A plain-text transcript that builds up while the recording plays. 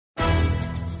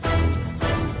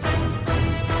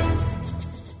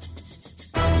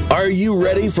Are you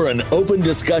ready for an open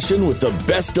discussion with the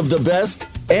best of the best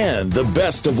and the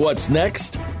best of what's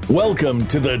next? Welcome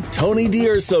to the Tony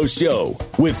DUrso Show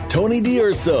with Tony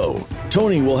DUrso.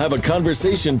 Tony will have a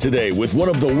conversation today with one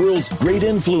of the world's great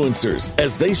influencers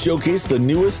as they showcase the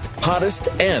newest, hottest,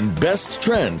 and best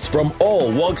trends from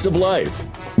all walks of life.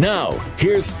 Now,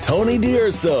 here's Tony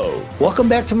DUrso. Welcome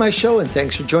back to my show, and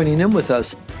thanks for joining in with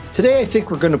us. Today, I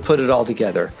think we're going to put it all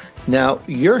together. Now,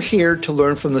 you're here to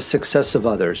learn from the success of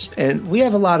others, and we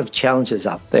have a lot of challenges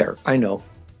out there, I know.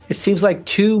 It seems like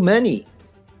too many.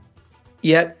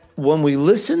 Yet, when we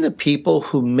listen to people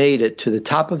who made it to the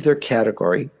top of their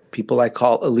category, people I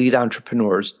call elite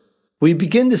entrepreneurs, we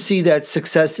begin to see that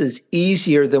success is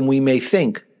easier than we may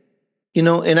think. You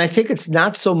know, and I think it's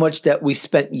not so much that we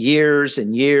spent years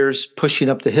and years pushing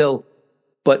up the hill,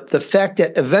 but the fact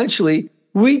that eventually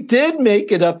we did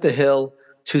make it up the hill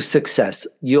to success.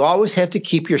 You always have to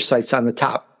keep your sights on the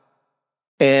top.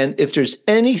 And if there's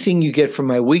anything you get from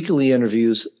my weekly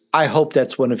interviews, I hope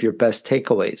that's one of your best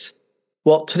takeaways.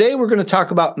 Well, today we're going to talk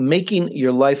about making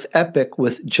your life epic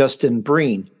with Justin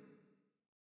Breen.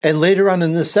 And later on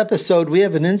in this episode, we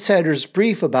have an insider's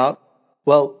brief about,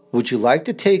 well, would you like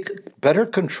to take better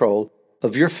control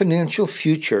of your financial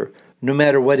future no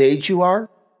matter what age you are?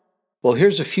 Well,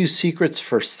 here's a few secrets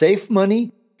for safe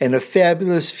money and a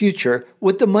fabulous future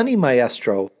with the Money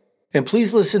Maestro. And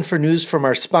please listen for news from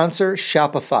our sponsor,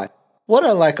 Shopify. What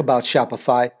I like about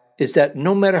Shopify is that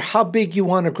no matter how big you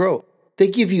want to grow, they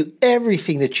give you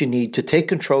everything that you need to take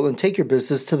control and take your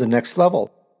business to the next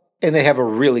level. And they have a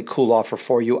really cool offer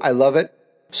for you. I love it.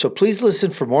 So please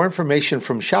listen for more information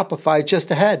from Shopify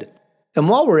just ahead. And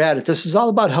while we're at it, this is all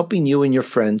about helping you and your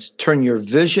friends turn your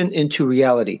vision into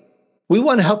reality. We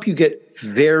want to help you get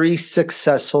very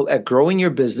successful at growing your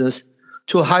business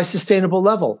to a high sustainable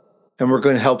level. And we're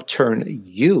going to help turn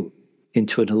you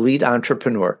into an elite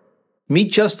entrepreneur.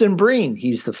 Meet Justin Breen.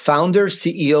 He's the founder,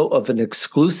 CEO of an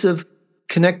exclusive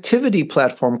connectivity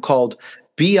platform called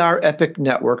BR Epic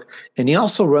Network. And he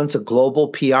also runs a global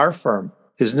PR firm.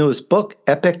 His newest book,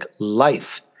 Epic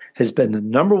Life, has been the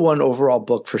 #1 overall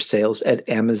book for sales at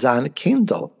Amazon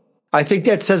Kindle. I think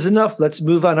that says enough. Let's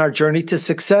move on our journey to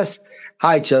success.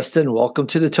 Hi, Justin. Welcome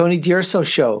to the Tony DUrso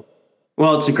Show.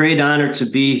 Well, it's a great honor to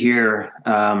be here.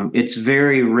 It's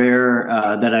very rare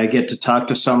that I get to talk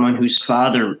to someone whose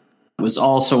father was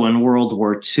also in World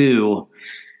War II.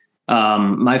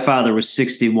 My father was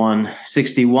 61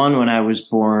 when I was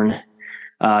born.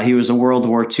 He was a World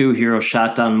War II hero,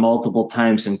 shot down multiple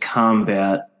times in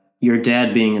combat. Your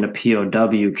dad being in a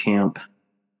POW camp.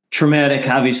 Traumatic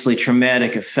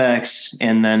effects.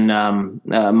 And then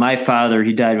my father,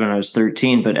 he died when I was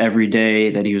 13, but every day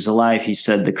that he was alive, he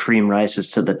said, the cream rises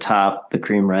to the top, the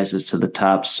cream rises to the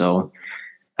top. So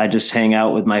I just hang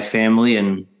out with my family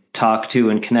and talk to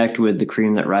and connect with the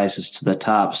cream that rises to the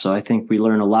top. So I think we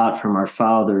learn a lot from our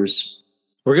fathers.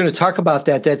 We're going to talk about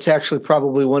that. That's actually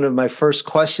probably one of my first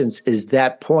questions is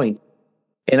that point.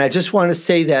 And I just want to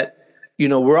say that, you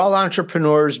know, we're all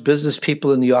entrepreneurs, business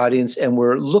people in the audience, and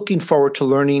we're looking forward to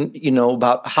learning, you know,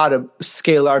 about how to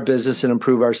scale our business and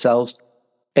improve ourselves.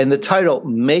 And the title,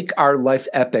 Make Our Life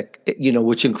Epic, you know,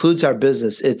 which includes our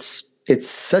business, it's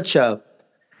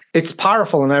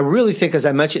powerful. And I really think, as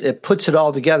I mentioned, it puts it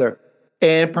all together.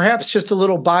 And perhaps just a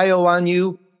little bio on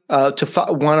you want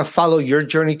to follow your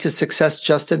journey to success,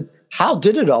 Justin. How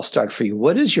did it all start for you?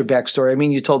 What is your backstory? I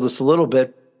mean, you told us a little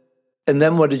bit, and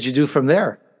then what did you do from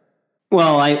there?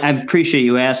 Well, I appreciate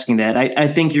you asking that. I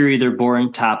think you're either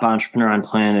born top entrepreneur on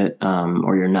planet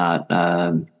or you're not.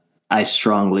 I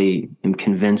strongly am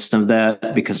convinced of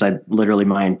that because I literally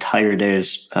my entire day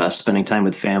is spending time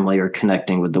with family or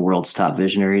connecting with the world's top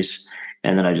visionaries.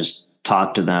 And then I just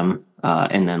talk to them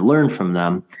and then learn from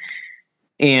them.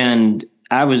 And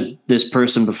I was this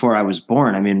person before I was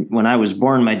born. I mean, when I was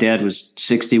born, my dad was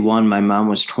 61. My mom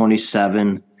was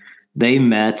 27. They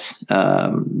met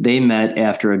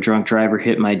after a drunk driver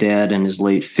hit my dad in his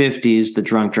late 50s. The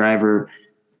drunk driver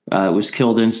was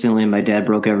killed instantly. My dad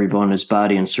broke every bone in his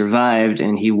body and survived.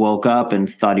 And he woke up and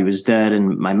thought he was dead.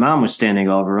 And my mom was standing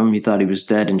over him. He thought he was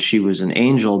dead. And she was an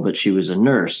angel, but she was a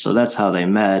nurse. So that's how they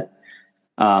met.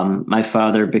 My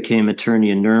father became attorney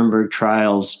in Nuremberg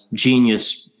trials,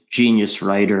 genius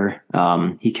writer.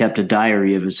 He kept a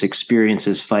diary of his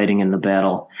experiences fighting in the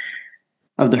battle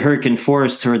of the Hurtgen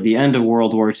Forest toward the end of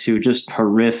World War II, just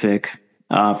horrific.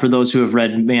 For those who have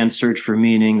read Man's Search for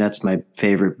Meaning, that's my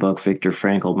favorite book, Viktor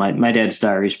Frankl. My dad's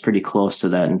diary is pretty close to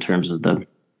that in terms of the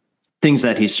things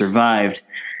that he survived.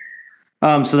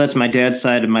 So that's my dad's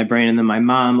side of my brain. And then my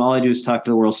mom, all I do is talk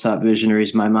to the world's top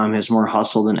visionaries. My mom has more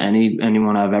hustle than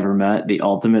anyone I've ever met. The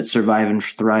ultimate survive and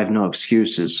thrive, no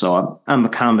excuses. So I'm a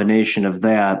combination of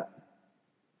that.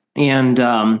 And,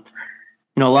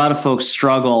 a lot of folks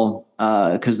struggle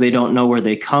because they don't know where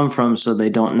they come from, so they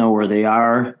don't know where they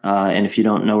are. And if you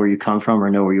don't know where you come from or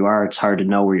know where you are, it's hard to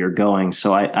know where you're going.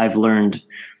 So I've learned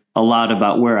a lot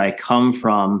about where I come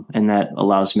from, and that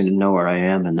allows me to know where I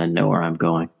am and then know where I'm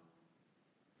going.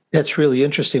 That's really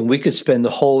interesting. We could spend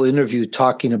the whole interview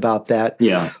talking about that.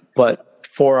 Yeah. But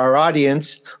for our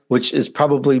audience, which is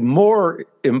probably more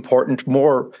important,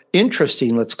 more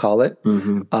interesting, let's call it,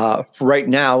 right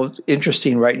now,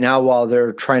 interesting right now while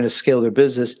they're trying to scale their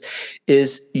business,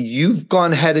 is you've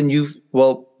gone ahead and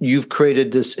you've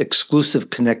created this exclusive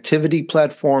connectivity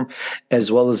platform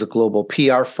as well as a global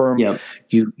PR firm. Yep.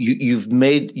 You've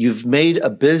made a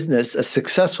business, a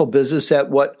successful business at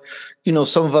what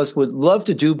some of us would love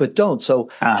to do, but don't. So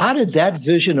how did that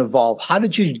vision evolve? How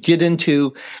did you get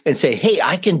into and say, hey,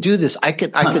 I can do this. I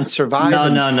can survive.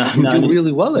 No. Do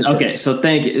really well at this. Okay. So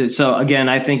thank you. So again,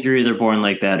 I think you're either born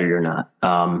like that or you're not.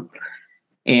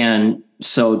 And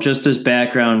so just as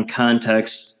background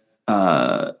context,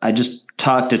 I just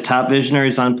talked to top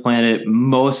visionaries on planet.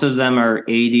 Most of them are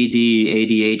ADD,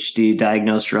 ADHD,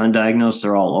 diagnosed or undiagnosed.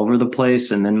 They're all over the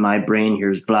place. And then my brain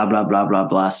hears blah, blah, blah, blah,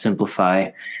 blah, simplify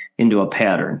into a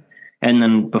pattern. And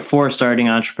then before starting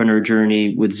entrepreneur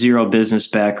journey with zero business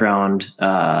background,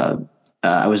 I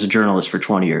was a journalist for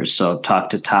 20 years. So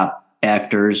talked to top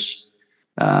actors,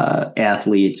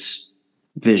 athletes,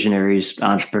 visionaries,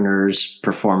 entrepreneurs,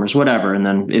 performers, whatever. And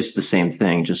then it's the same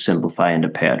thing, just simplify into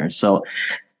patterns. So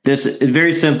this is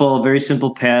very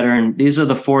simple pattern. These are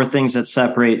the four things that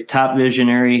separate top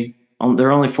visionary. There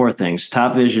are only four things: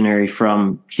 top visionary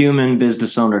from human,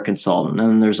 business owner, consultant.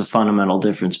 And there's a fundamental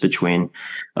difference between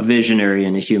a visionary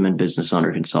and a human business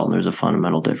owner consultant. There's a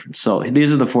fundamental difference. So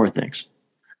these are the four things.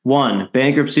 1,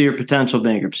 bankruptcy or potential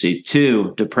bankruptcy.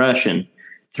 2, depression.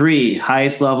 3,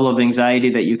 highest level of anxiety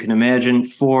that you can imagine.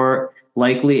 4,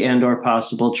 likely and or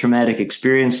possible traumatic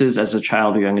experiences as a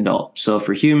child or young adult. So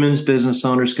for humans, business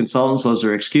owners, consultants, those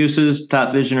are excuses.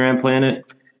 Top visionary on planet,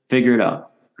 figure it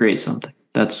out. Create something.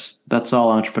 That's all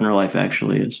entrepreneur life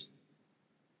actually is.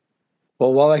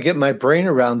 Well, while I get my brain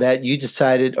around that, you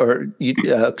decided,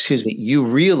 you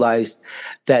realized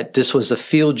that this was a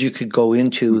field you could go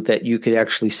into, that you could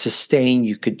actually sustain.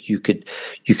 You could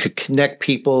connect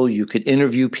people. You could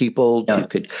interview people. Yeah.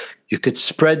 You could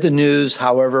spread the news.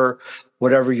 However,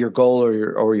 whatever your goal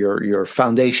or your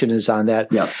foundation is on that.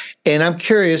 Yeah. And I'm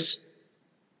curious,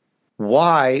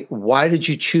 why did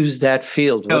you choose that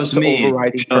field? What's the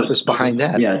overriding purpose behind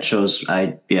that? Yeah, it shows.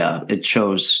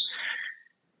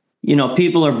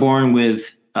 People are born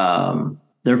with,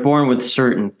 they're born with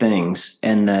certain things,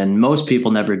 and then most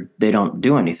people they don't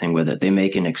do anything with it. They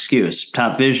make an excuse.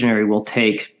 Top visionary will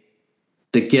take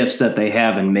the gifts that they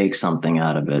have and make something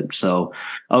out of it. So,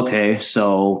 okay,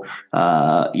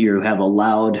 you have a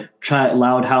loud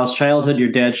house childhood. Your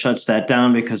dad shuts that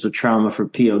down because of trauma for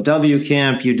POW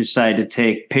camp. You decide to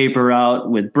take paper out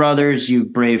with brothers. You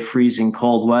brave freezing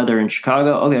cold weather in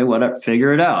Chicago. Okay, whatever,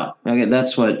 figure it out. Okay,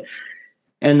 that's what.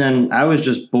 And then I was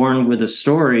just born with a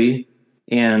story,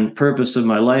 and purpose of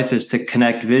my life is to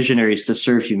connect visionaries to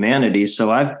serve humanity. So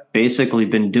I've basically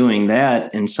been doing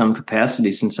that in some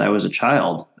capacity since I was a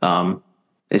child.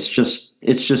 It's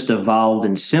just evolved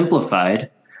and simplified,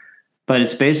 but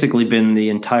it's basically been the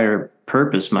entire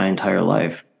purpose my entire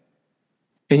life.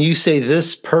 And you say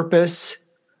this purpose,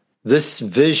 this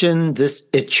vision,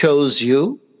 it chose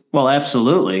you? Well,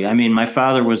 absolutely. I mean, my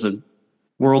father was a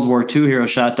World War II hero,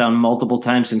 shot down multiple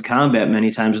times in combat, many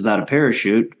times without a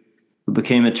parachute, who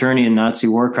became attorney in Nazi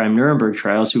war crime Nuremberg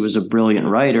trials, who was a brilliant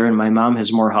writer. And my mom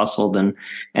has more hustle than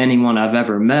anyone I've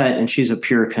ever met, and she's a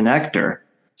pure connector.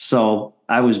 So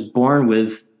I was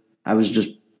just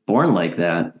born like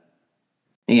that.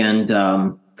 And,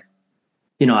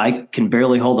 I can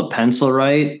barely hold a pencil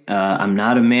right. I'm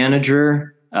not a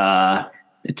manager.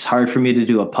 It's hard for me to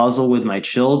do a puzzle with my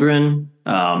children.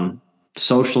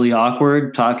 Socially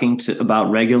awkward talking about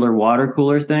regular water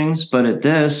cooler things. But at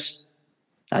this,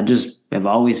 I just have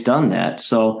always done that.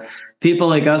 So people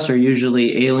like us are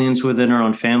usually aliens within our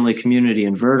own family, community,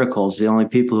 and verticals. The only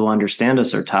people who understand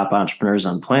us are top entrepreneurs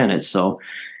on planet. So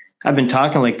I've been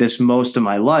talking like this most of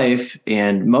my life,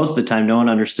 and most of the time no one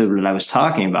understood what I was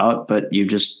talking about, but you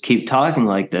just keep talking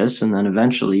like this, and then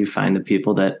eventually you find the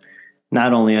people that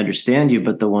not only understand you,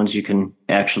 but the ones you can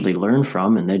actually learn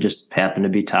from, and they just happen to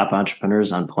be top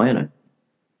entrepreneurs on planet.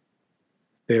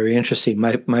 Very interesting.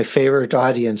 My favorite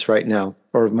audience right now,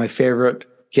 or my favorite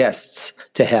guests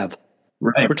to have,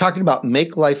 Right. We're talking about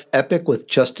Make Life Epic with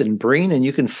Justin Breen, and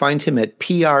you can find him at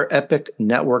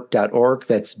prepicnetwork.org.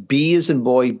 That's B as in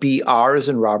boy, BR as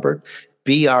in Robert,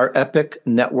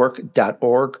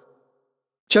 brepicnetwork.org.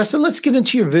 Justin, let's get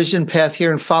into your vision path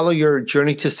here and follow your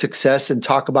journey to success and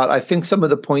talk about, I think some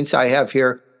of the points I have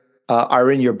here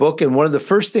are in your book. And one of the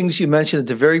first things you mentioned at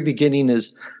the very beginning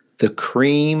is the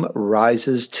cream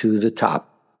rises to the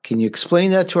top. Can you explain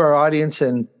that to our audience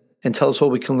and tell us what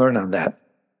we can learn on that?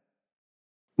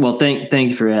 Well, thank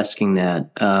you for asking that.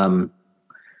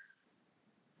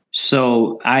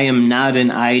 So I am not an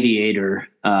ideator.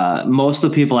 Most of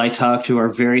the people I talk to are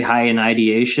very high in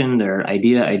ideation. They're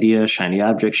idea, shiny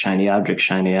object, shiny object,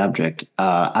 shiny object.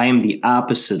 I am the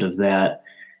opposite of that.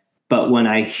 But when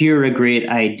I hear a great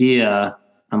idea,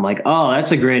 I'm like, oh,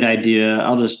 that's a great idea.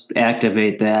 I'll just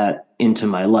activate that into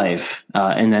my life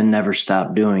and then never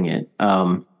stop doing it.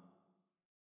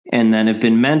 And then have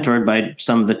been mentored by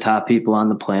some of the top people on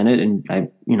the planet. And I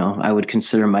would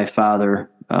consider my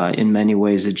father in many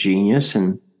ways a genius.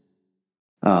 And,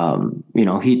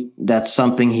 that's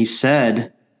something he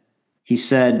said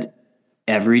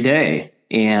every day.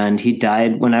 And he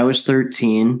died when I was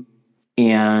 13,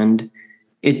 and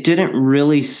it didn't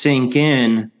really sink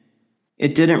in.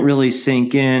 It didn't really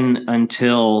sink in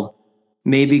until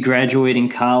maybe graduating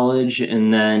college,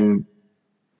 and then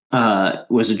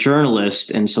was a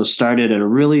journalist, and so started at a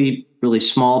really, really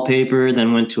small paper,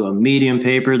 then went to a medium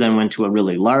paper, then went to a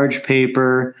really large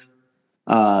paper,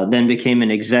 then became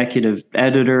an executive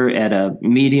editor at a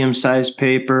medium-sized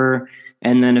paper,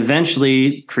 and then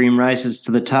eventually, cream rises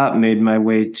to the top, made my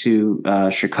way to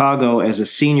Chicago as a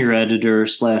senior editor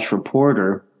 /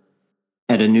 reporter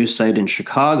at a news site in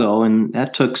Chicago, and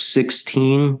that took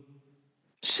 16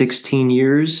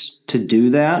 years to do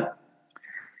that.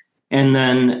 And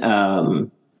then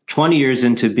 20 years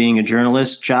into being a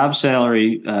journalist, job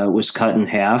salary was cut in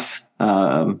half,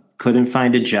 couldn't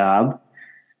find a job.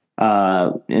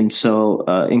 And so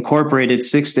incorporated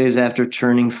 6 days after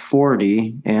turning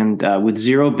 40, and with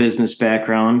zero business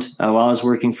background, while I was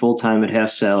working full-time at half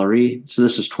salary. So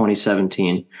this was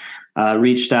 2017.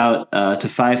 Reached out to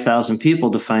 5,000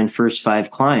 people to find first 5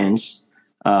 clients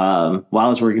while I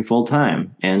was working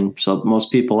full-time. And so most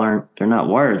people they're not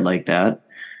wired like that.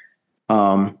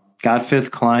 Got 5th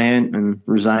client and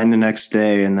resigned the next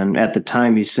day. And then at the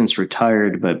time, he's since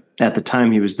retired, but at the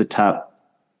time he was the top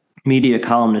media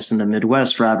columnist in the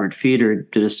Midwest. Robert Feeder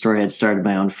did a story. I'd started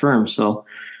my own firm. So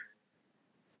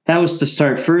that was to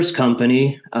start first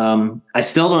company. I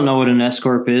still don't know what an S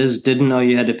Corp is. Didn't know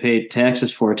you had to pay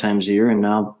taxes 4 times a year, and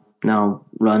now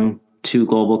run 2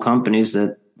 global companies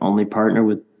that only partner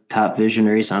with top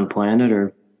visionaries on planet,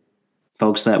 or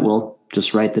folks that will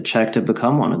just write the check to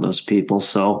become one of those people.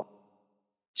 So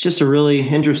it's just a really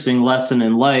interesting lesson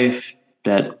in life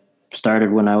that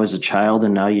started when I was a child,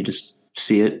 and now you just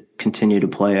see it continue to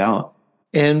play out.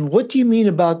 And what do you mean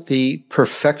about the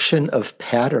perfection of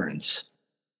patterns?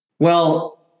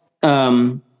 Well,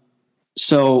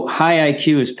 so high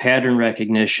IQ is pattern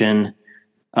recognition.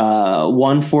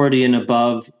 140 and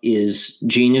above is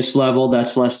genius level.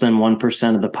 That's less than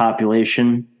 1% of the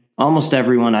population. Almost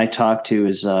everyone I talk to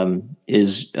is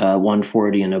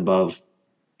 140 and above.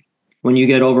 When you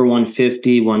get over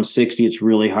 150, 160, it's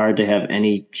really hard to have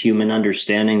any human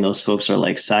understanding. Those folks are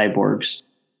like cyborgs.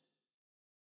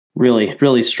 Really,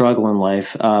 really struggle in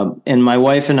life. And my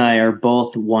wife and I are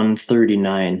both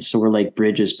 139. So we're like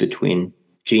bridges between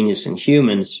genius and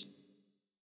humans.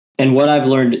 And what I've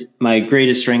learned, my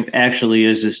greatest strength actually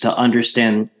is to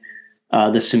understand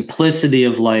the simplicity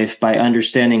of life by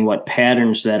understanding what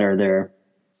patterns that are there.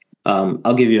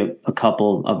 I'll give you a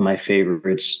couple of my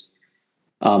favorites.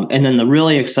 And then the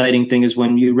really exciting thing is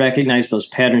when you recognize those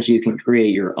patterns, you can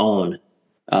create your own.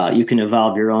 You can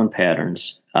evolve your own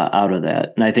patterns out of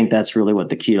that. And I think that's really what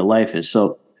the key to life is.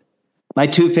 So my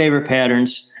 2 favorite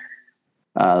patterns,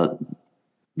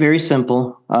 very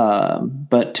simple,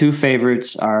 but 2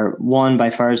 favorites are, one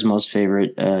by far is the most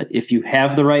favorite. If you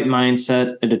have the right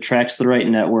mindset, it attracts the right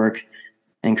network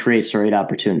and creates the right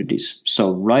opportunities.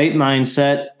 So right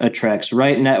mindset attracts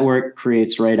right network,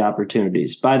 creates right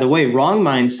opportunities. By the way, wrong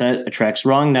mindset attracts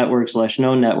wrong network /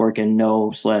 no network and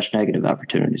no / negative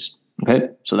opportunities. Okay,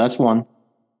 so that's one.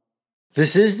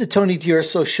 This is the Tony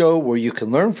DUrso Show, where you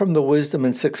can learn from the wisdom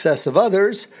and success of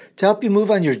others to help you move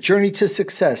on your journey to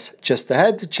success. Just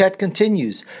ahead, the chat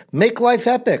continues. Make Life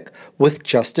Epic with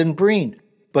Justin Breen.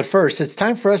 But first, it's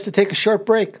time for us to take a short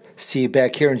break. See you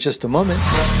back here in just a moment.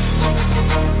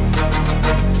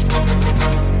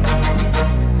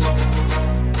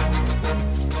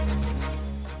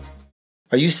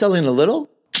 Are you selling a little?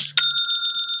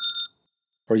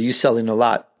 Or are you selling a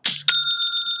lot?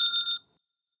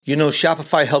 You know,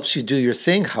 Shopify helps you do your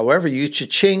thing however you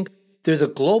cha-ching. They're the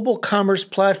global commerce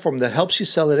platform that helps you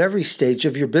sell at every stage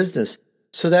of your business.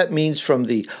 So that means from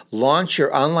the launch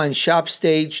your online shop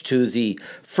stage to the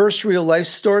first real life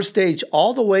store stage,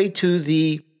 all the way to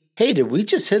the, hey, did we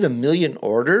just hit 1 million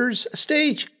orders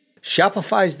stage?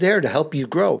 Shopify's there to help you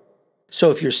grow.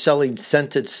 So if you're selling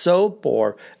scented soap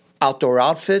or outdoor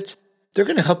outfits, they're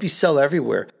going to help you sell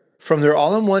everywhere. From their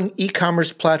all-in-one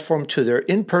e-commerce platform to their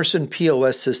in-person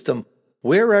POS system,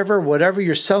 wherever, whatever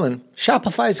you're selling,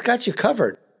 Shopify's got you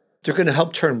covered. They're going to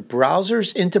help turn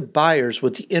browsers into buyers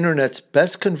with the internet's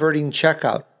best converting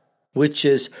checkout, which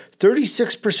is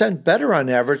 36% better on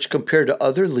average compared to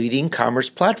other leading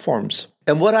commerce platforms.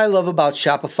 And what I love about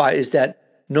Shopify is that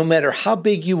no matter how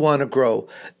big you want to grow,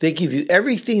 they give you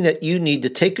everything that you need to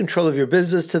take control of your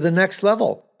business to the next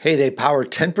level. Hey, they power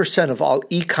 10% of all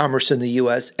e-commerce in the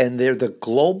US, and they're the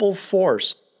global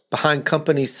force behind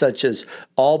companies such as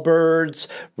Allbirds,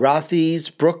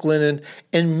 Rothy's, Brooklinen,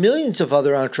 and millions of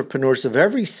other entrepreneurs of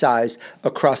every size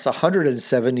across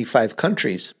 175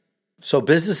 countries. So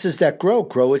businesses that grow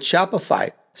at Shopify.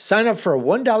 Sign up for a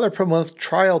 $1 per month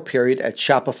trial period at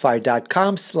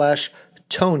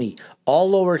shopify.com/Tony,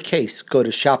 all lowercase. Go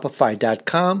to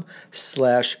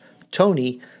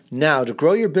shopify.com/Tony now to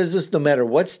grow your business no matter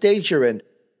what stage you're in.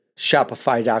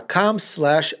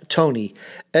 Shopify.com/Tony,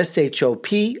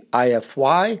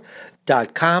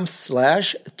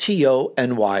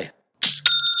 SHOPIFY.com/TONY.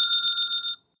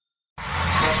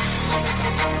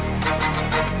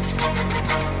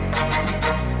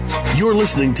 You're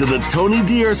listening to the Tony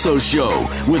DUrso Show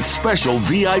with special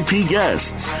VIP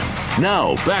guests.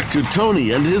 Now, back to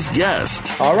Tony and his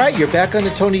guest. All right, you're back on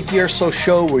the Tony DUrso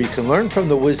Show, where you can learn from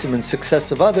the wisdom and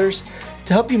success of others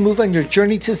to help you move on your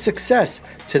journey to success.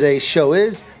 Today's show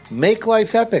is Make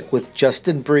Life Epic with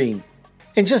Justin Breen.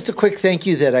 And just a quick thank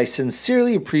you that I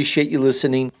sincerely appreciate you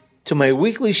listening to my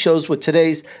weekly shows with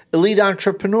today's elite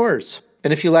entrepreneurs.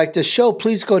 And if you like this show,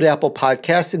 please go to Apple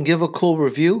Podcasts and give a cool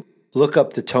review. Look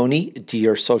up the Tony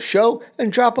DUrso Show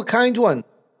and drop a kind one.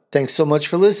 Thanks so much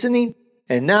for listening.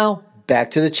 And now,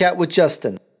 back to the chat with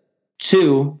Justin.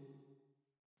 2,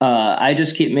 I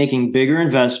just keep making bigger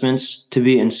investments to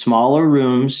be in smaller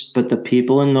rooms, but the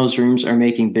people in those rooms are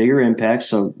making bigger impacts.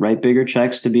 So write bigger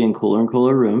checks to be in cooler and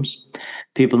cooler rooms.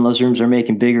 People in those rooms are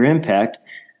making bigger impact.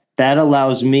 That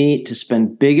allows me to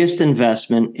spend biggest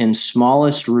investment in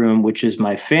smallest room, which is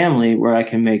my family, where I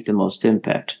can make the most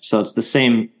impact. So it's the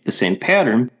same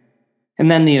pattern.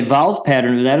 And then the evolved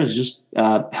pattern of that is just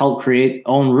help create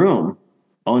own room,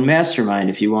 own mastermind,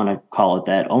 if you want to call it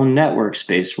that, own network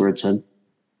space, where it's a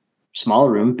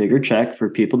smaller room, bigger check for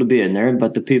people to be in there.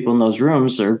 But the people in those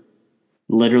rooms are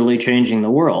literally changing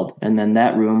the world. And then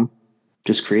that room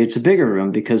just creates a bigger room,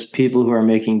 because people who are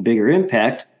making bigger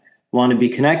impact want to be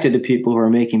connected to people who are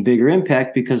making bigger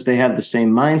impact, because they have the same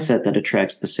mindset that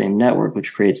attracts the same network,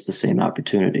 which creates the same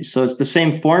opportunities. So it's the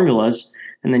same formulas,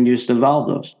 and then you just evolve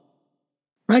those.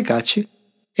 I got you.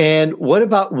 And what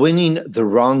about winning the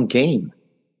wrong game?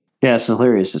 Yeah, it's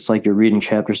hilarious. It's like you're reading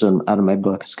chapters out of my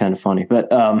book. It's kind of funny.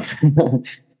 But, one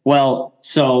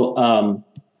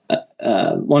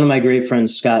of my great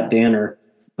friends, Scott Danner,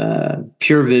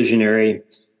 pure visionary,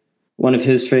 one of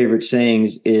his favorite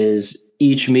sayings is,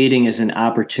 each meeting is an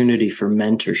opportunity for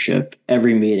mentorship,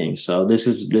 every meeting. So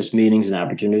this meeting's an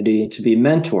opportunity to be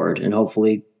mentored, and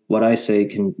hopefully what I say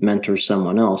can mentor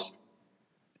someone else.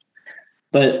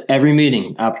 But every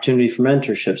meeting, opportunity for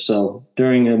mentorship. So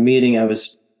during a meeting I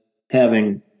was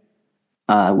having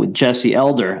with Jesse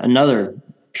Elder, another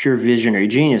pure visionary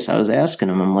genius, I was asking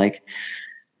him, I'm like,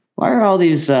 why are all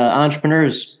these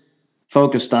entrepreneurs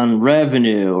focused on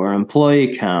revenue or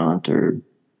employee count or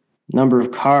number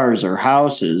of cars or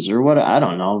houses or what, I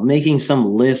don't know, making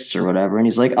some lists or whatever? And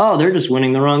he's like, oh, they're just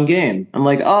winning the wrong game. I'm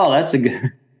like, oh, that's a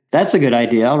good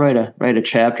idea. I'll write a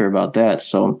chapter about that.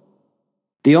 So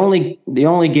the only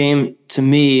game to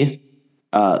me,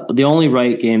 the only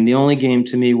right game, the only game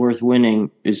to me worth winning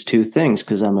is 2 things,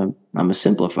 because I'm a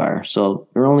simplifier. So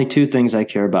there are only 2 things I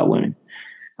care about winning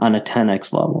on a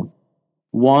 10x level.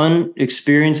 1,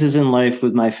 experiences in life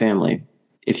with my family.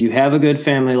 If you have a good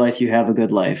family life, you have a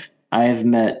good life. I have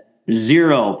met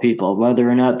 0 people, whether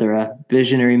or not they're a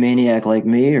visionary maniac like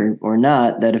me or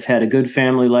not, that have had a good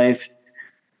family life,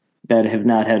 that have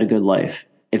not had a good life.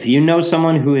 If you know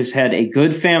someone who has had a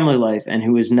good family life and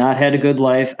who has not had a good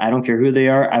life, I don't care who they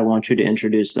are, I want you to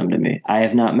introduce them to me. I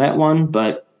have not met one,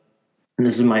 but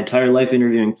this is my entire life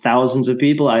interviewing thousands of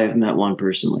people. I have met one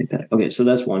person like that. Okay, so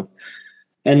that's 1.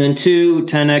 And then 2,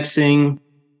 10xing,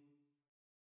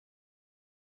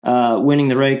 winning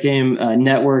the right game,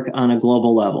 network on a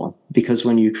global level. Because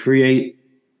when you create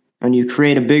When you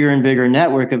create a bigger and bigger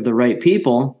network of the right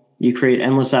people, you create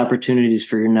endless opportunities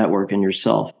for your network and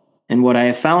yourself. And what I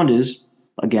have found is,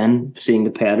 again, seeing the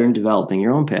pattern, developing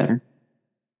your own pattern,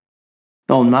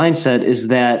 own mindset, is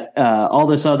that all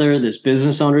this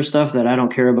business owner stuff that I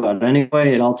don't care about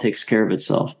anyway, it all takes care of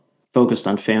itself. Focused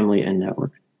on family and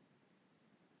network.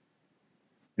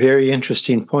 Very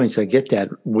interesting points. I get that.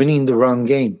 Winning the wrong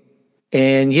game.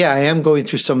 And yeah, I am going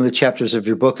through some of the chapters of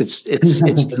your book. It's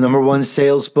the number one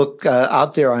sales book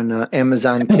out there on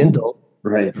Amazon Kindle.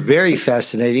 Right. Very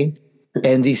fascinating.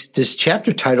 And these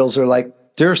chapter titles are like,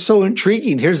 they're so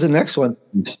intriguing. Here's the next one.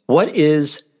 What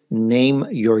is Name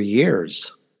Your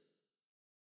Years?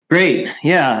 Great.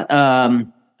 Yeah.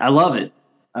 I love it.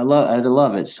 I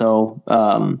love it.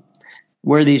 So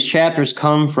where these chapters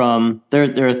come from,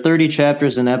 there are 30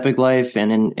 chapters in Epic Life,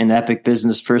 and in Epic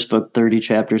Business, first book, 30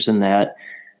 chapters in that.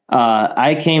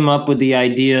 I came up with the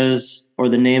ideas or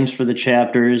the names for the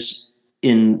chapters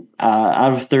in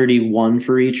out of 31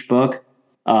 for each book.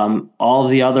 All of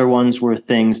the other ones were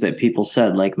things that people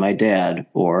said, like my dad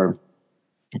or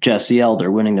Jesse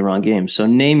Elder, winning the wrong game. So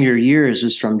Name Your Years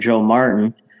is from Joe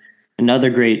Martin,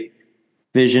 another great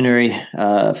visionary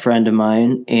friend of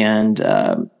mine.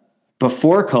 And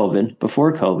before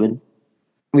COVID,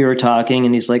 we were talking,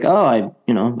 and he's like, "Oh, I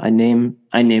name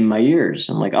my years."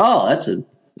 I'm like, "Oh, that's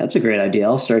a great idea.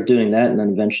 I'll start doing that, and then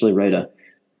eventually write a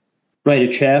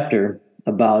chapter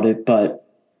about it." But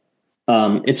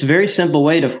it's a very simple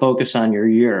way to focus on your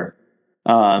year.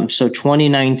 So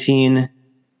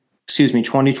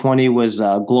 2020 was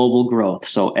global growth.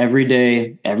 So every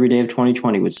day of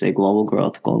 2020 would say global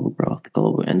growth,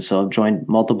 global. And so I've joined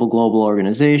multiple global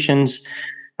organizations.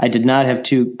 I did not have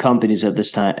two companies at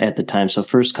the time. So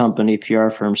first company, PR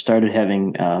firm, started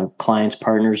having clients,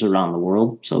 partners around the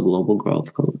world. So global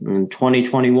growth. In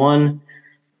 2021,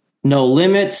 no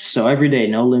limits. So every day,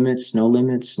 no limits, no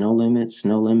limits, no limits,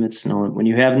 no limits, no. When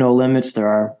you have no limits, there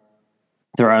are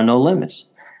no limits.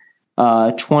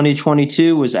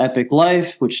 2022 was Epic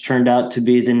Life, which turned out to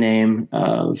be the name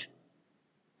of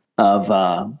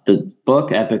the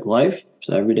book, Epic Life.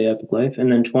 So everyday Epic Life.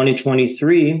 And then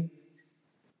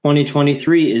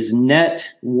 2023 is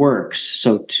Networks.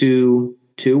 So two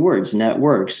words,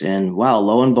 Networks. And wow,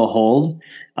 lo and behold,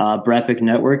 Brepic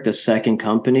Network, the second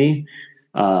company,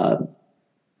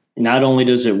 not only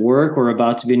does it work, we're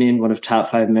about to be named one of top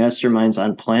 5 masterminds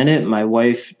on planet. My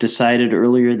wife decided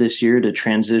earlier this year to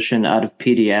transition out of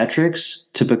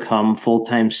pediatrics to become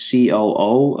full-time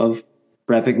COO of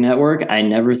Brepic Network. I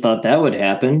never thought that would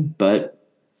happen, but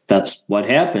that's what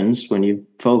happens when you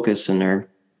focus and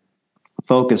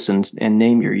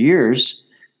name your years.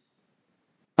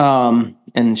 And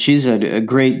she's a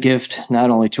great gift, not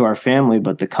only to our family,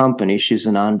 but the company. She's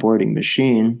an onboarding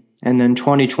machine. And then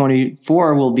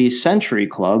 2024 will be Century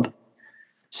Club,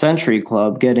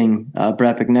 getting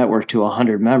Brepic Network to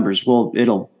 100 members. Well,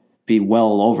 it'll be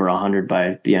well over 100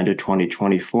 by the end of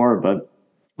 2024, but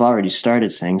I've already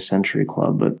started saying Century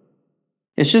Club. But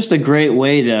it's just a great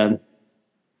way to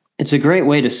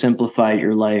simplify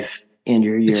your life and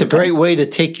your year. It's a great way to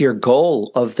take your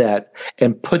goal of that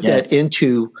and put that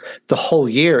into the whole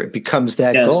year. It becomes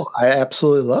that goal. I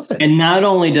absolutely love it. And not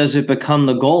only does it become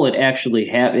the goal, it actually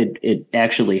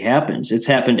happens. It's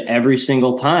happened every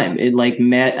single time.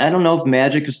 I don't know if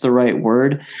magic is the right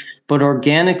word, but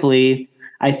organically,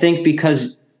 I think,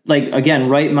 because, like, again,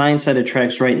 right mindset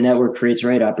attracts right network, creates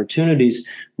right opportunities.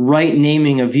 Right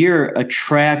naming of year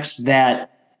attracts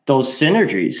those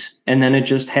synergies, and then it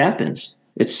just happens.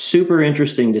 It's super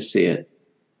interesting to see it.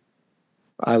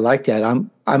 I like that.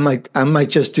 I might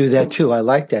just do that too. I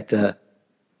like that.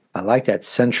 I like that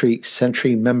Century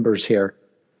members here.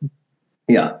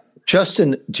 Yeah.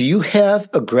 Justin, do you have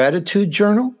a gratitude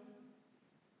journal?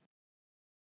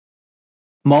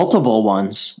 Multiple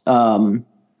ones. Again,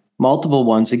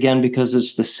 because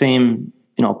it's the same,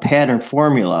 pattern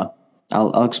formula.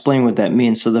 I'll explain what that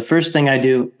means. So the first thing I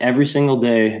do every single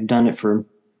day, I've done it for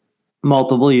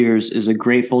multiple years, is a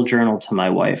grateful journal to my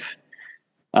wife.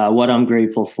 What I'm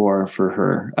grateful for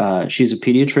her. She's a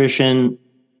pediatrician.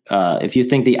 If you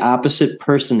think the opposite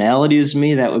personality is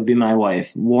me, that would be my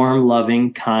wife. Warm,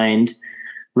 loving, kind,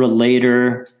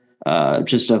 relator,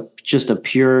 just a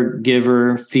pure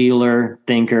giver, feeler,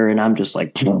 thinker. And I'm just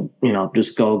like,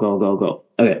 just go.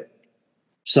 Okay.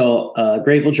 So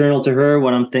grateful journal to her,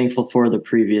 what I'm thankful for the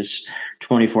previous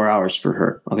 24 hours for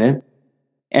her. Okay.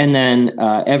 And then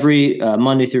every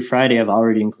Monday through Friday, I've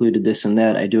already included this and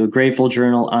that. I do a grateful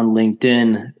journal on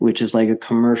LinkedIn, which is like a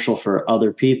commercial for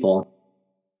other people.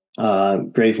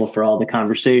 Grateful for all the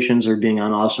conversations, or being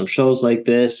on awesome shows like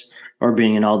this, or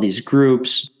being in all these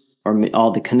groups. or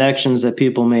all the connections that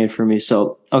people made for me.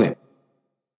 So, okay.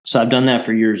 So I've done that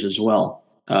for years as well,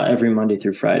 every Monday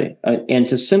through Friday. And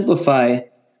to simplify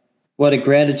what a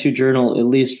gratitude journal, at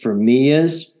least for me,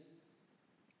 is,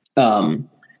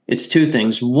 it's two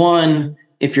things. One,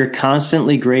 if you're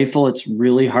constantly grateful, it's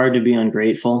really hard to be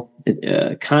ungrateful.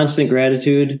 Constant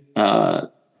gratitude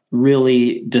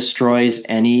really destroys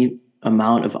any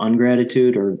amount of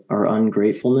ungratitude or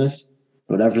ungratefulness,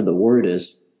 whatever the word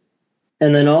is.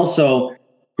 And then also,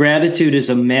 gratitude is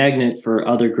a magnet for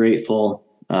other grateful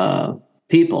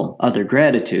people, other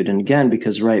gratitude. And again,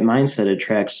 because right mindset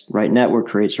attracts, right network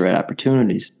creates right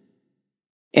opportunities.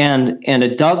 And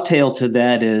a dovetail to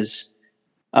that is,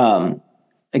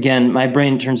 again, my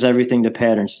brain turns everything to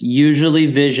patterns. Usually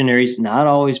visionaries, not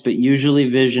always, but usually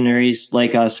visionaries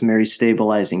like us marry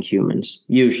stabilizing humans.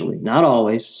 Usually, not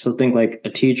always. So think like a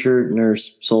teacher,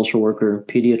 nurse, social worker,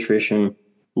 pediatrician,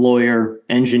 lawyer,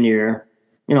 engineer,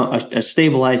 a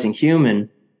stabilizing human.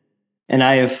 And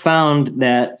I have found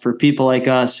that for people like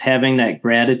us, having that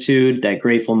gratitude, that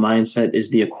grateful mindset is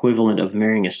the equivalent of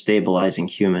marrying a stabilizing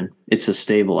human. It's a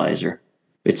stabilizer.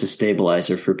 It's a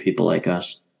stabilizer for people like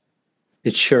us.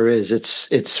 It sure is.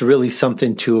 It's really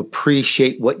something to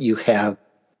appreciate what you have.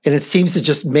 And it seems to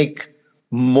just make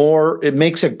more, it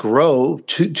makes it grow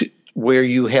to where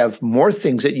you have more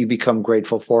things that you become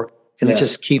grateful for. And It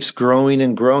just keeps growing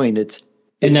and growing. It's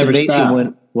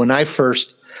amazing when I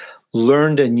first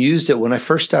learned and used it, when I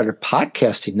first started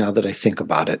podcasting, now that I think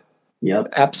about it.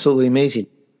 Yep. Absolutely amazing.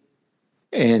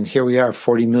 And here we are,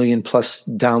 40 million plus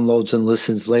downloads and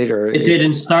listens later. It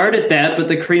didn't start at that, but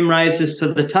the cream rises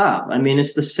to the top. I mean,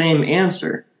 it's the same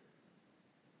answer.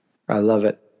 I love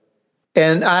it.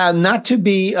 And not to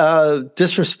be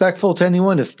disrespectful to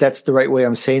anyone, if that's the right way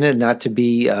I'm saying it, not to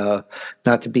be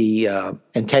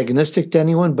antagonistic to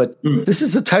anyone, but this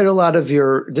is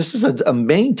a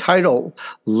main title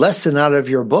lesson out of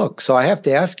your book. So I have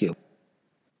to ask you,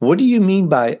 what do you mean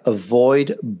by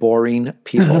avoid boring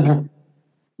people?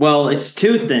 Well, it's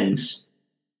two things.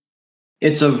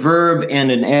 It's a verb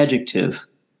and an adjective.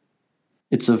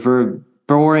 It's a verb.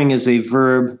 Boring is a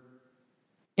verb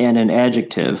and an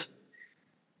adjective.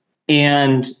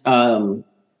 And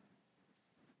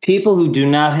people who do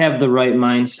not have the right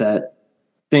mindset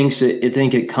think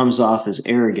it comes off as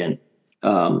arrogant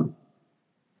when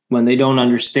they don't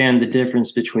understand the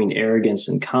difference between arrogance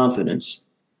and confidence.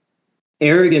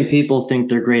 Arrogant people think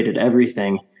they're great at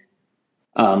everything.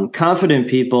 Confident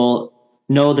people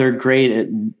know they're great at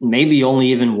maybe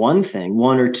only even one thing,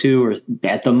 one or two, or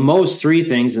at the most three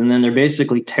things, and then they're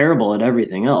basically terrible at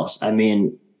everything else. I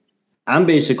mean, I'm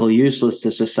basically useless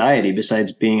to society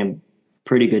besides being a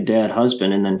pretty good dad,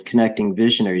 husband, and then connecting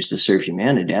visionaries to serve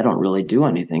humanity. I don't really do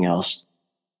anything else.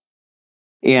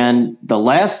 And the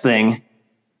last thing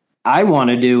I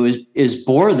want to do is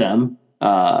bore them.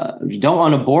 You don't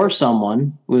want to bore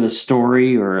someone with a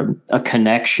story or a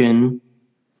connection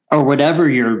or whatever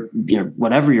your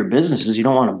business is. You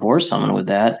don't want to bore someone with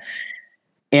that.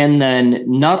 And then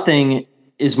nothing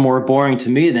is more boring to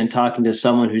me than talking to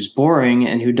someone who's boring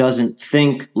and who doesn't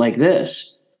think like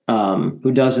this,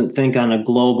 who doesn't think on a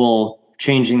global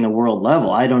changing the world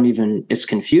level. It's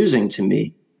confusing to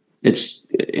me.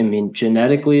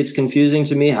 Genetically it's confusing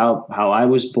to me how I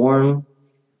was born,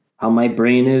 how my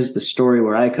brain is, the story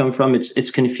where I come from.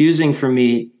 It's confusing for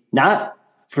me, not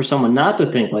for someone not to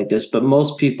think like this, but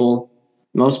most people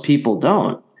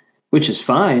don't, which is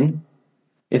fine.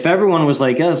 If everyone was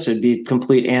like us, it'd be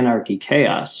complete anarchy,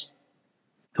 chaos.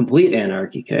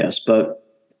 But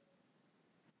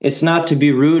it's not to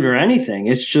be rude or anything.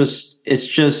 It's just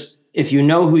if you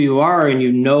know who you are and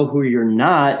you know who you're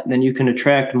not, then you can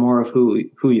attract more of who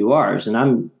you are.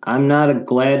 And I'm not a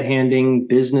glad-handing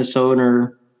business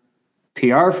owner,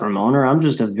 PR firm owner. I'm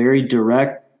just a very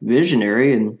direct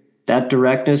visionary, and that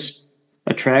directness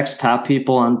attracts top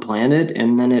people on planet,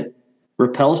 and then it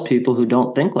repels people who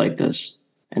don't think like this.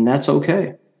 And that's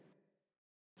okay.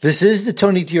 This is the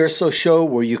Tony DUrso Show,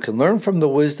 where you can learn from the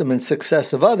wisdom and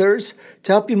success of others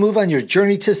to help you move on your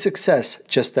journey to success.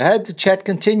 Just ahead, the chat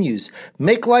continues.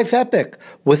 Make life epic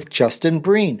with Justin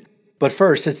Breen. But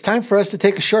first, it's time for us to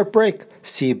take a short break.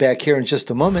 See you back here in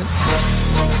just a moment.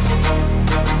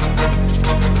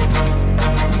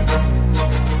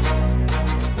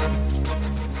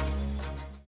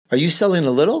 Are you selling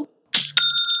a little?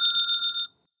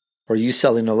 Or are you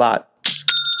selling a lot?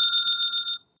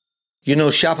 You know,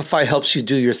 Shopify helps you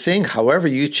do your thing however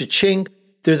you cha-ching.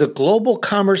 They're the global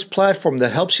commerce platform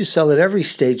that helps you sell at every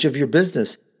stage of your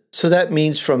business. So that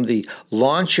means from the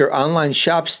launch your online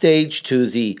shop stage to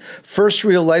the first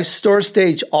real life store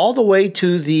stage, all the way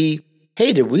to the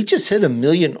hey, did we just hit 1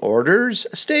 million orders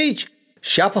stage?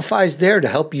 Shopify's there to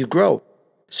help you grow.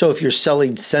 So if you're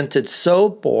selling scented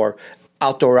soap or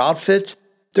outdoor outfits,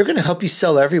 they're going to help you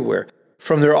sell everywhere.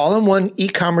 From their all-in-one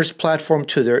e-commerce platform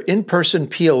to their in-person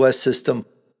POS system,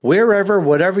 wherever,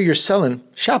 whatever you're selling,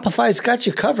 Shopify's got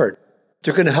you covered.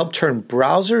 They're going to help turn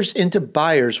browsers into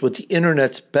buyers with the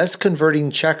internet's best converting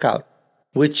checkout,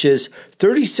 which is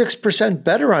 36%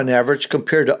 better on average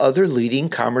compared to other leading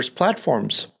commerce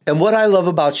platforms. And what I love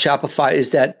about Shopify is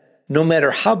that no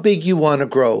matter how big you want to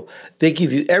grow, they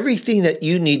give you everything that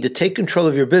you need to take control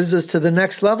of your business to the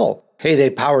next level. Hey,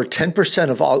 they power 10%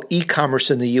 of all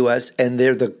e-commerce in the US, and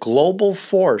they're the global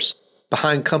force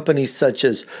behind companies such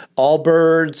as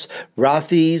Allbirds,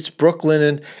 Rothy's,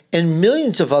 Brooklinen, and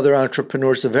millions of other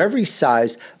entrepreneurs of every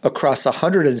size across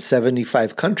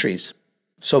 175 countries.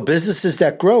 So businesses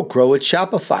that grow at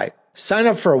Shopify. Sign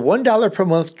up for a $1 per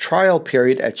month trial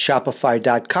period at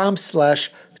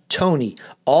shopify.com/Tony,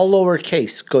 all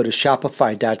lowercase. Go to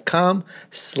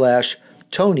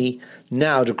shopify.com/Tony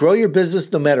now to grow your business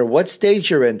no matter what stage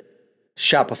you're in.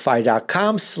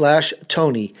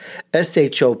 Shopify.com/Tony,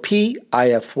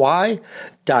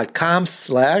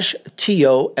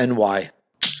 SHOPIFY.com/TONY.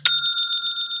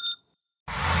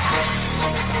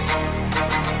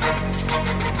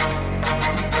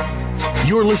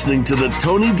 You're listening to the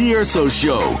Tony DUrso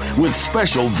Show with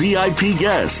special VIP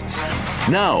guests.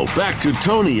 Now, back to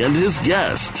Tony and his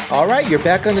guest. All right, you're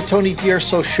back on the Tony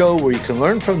DUrso Show, where you can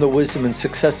learn from the wisdom and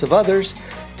success of others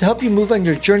to help you move on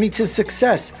your journey to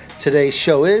success. Today's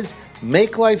show is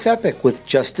Make Life Epic with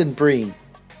Justin Breen.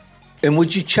 And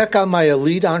would you check out my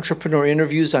elite entrepreneur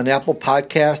interviews on Apple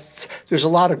Podcasts? There's a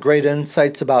lot of great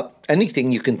insights about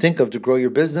anything you can think of to grow your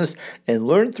business and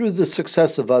learn through the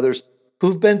success of others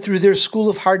who've been through their school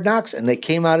of hard knocks and they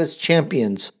came out as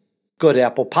champions. Go to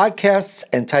Apple Podcasts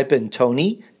and type in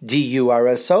Tony,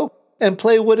 DUrso, and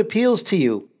play what appeals to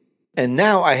you. And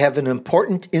now I have an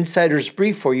important insider's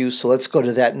brief for you, so let's go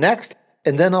to that next,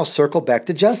 and then I'll circle back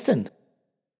to Justin.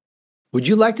 Would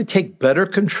you like to take better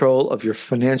control of your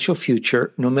financial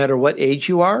future, no matter what age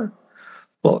you are?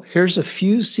 Well, here's a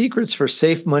few secrets for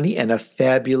safe money and a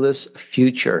fabulous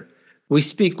future. We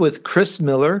speak with Chris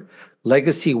Miller,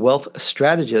 Legacy Wealth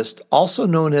Strategist, also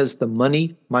known as the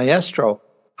Money Maestro.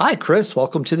 Hi, Chris.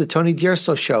 Welcome to the Tony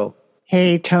DUrso Show.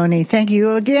 Hey, Tony. Thank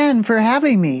you again for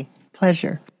having me.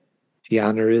 Pleasure. The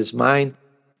honor is mine.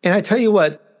 And I tell you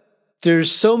what,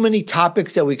 there's so many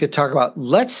topics that we could talk about.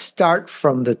 Let's start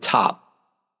from the top.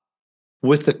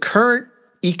 With the current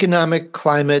economic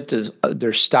climate,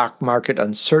 there's stock market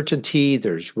uncertainty,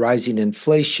 there's rising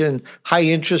inflation, high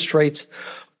interest rates.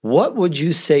 What would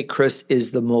you say, Chris,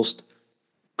 is the most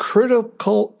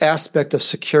critical aspect of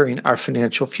securing our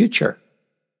financial future?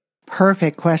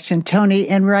 Perfect question, Tony.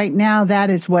 And right now, that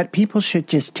is what people should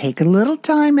just take a little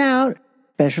time out,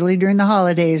 especially during the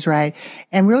holidays, right?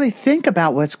 And really think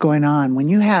about what's going on. When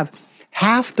you have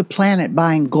half the planet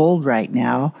buying gold right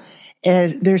now,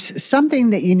 there's something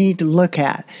that you need to look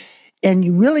at. And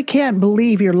you really can't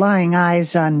believe your lying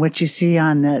eyes on what you see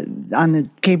on the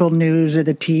cable news or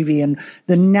the TV, and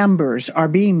the numbers are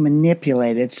being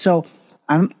manipulated. So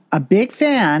I'm a big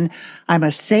fan. I'm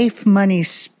a safe money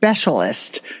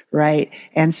specialist, right?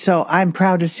 And so I'm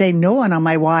proud to say no one on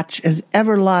my watch has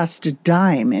ever lost a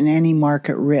dime in any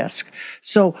market risk.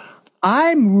 So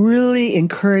I'm really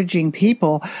encouraging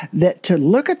people that to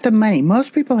look at the money.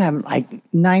 Most people have like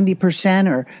 90%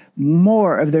 or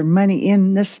more of their money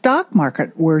in the stock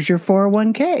market. Where's your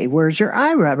 401k? Where's your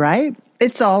IRA, right?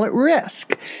 It's all at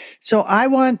risk. So I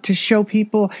want to show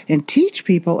people and teach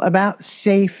people about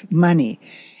safe money.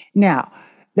 Now,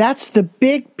 that's the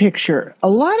big picture. A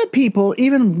lot of people,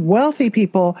 even wealthy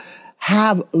people,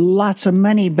 have lots of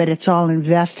money, but it's all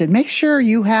invested. Make sure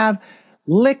you have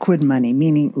liquid money,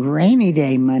 meaning rainy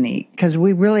day money, because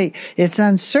it's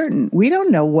uncertain. We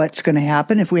don't know what's going to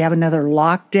happen if we have another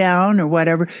lockdown or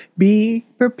whatever. Be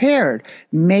prepared.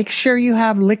 Make sure you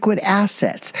have liquid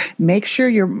assets. Make sure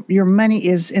your money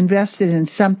is invested in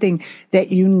something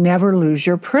that you never lose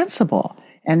your principal.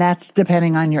 And that's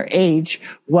depending on your age,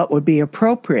 what would be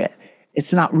appropriate.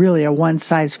 It's not really a one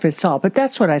size fits all, but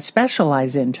that's what I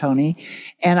specialize in, Tony.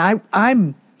 And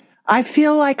I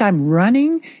feel like I'm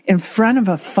running in front of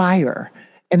a fire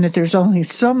and that there's only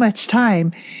so much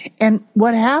time. And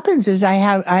what happens is I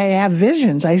have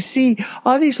visions. I see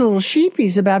all these little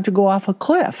sheepies about to go off a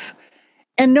cliff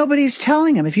and nobody's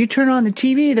telling them. If you turn on the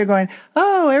TV, they're going,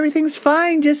 oh, everything's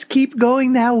fine. Just keep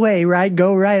going that way, right?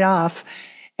 Go right off.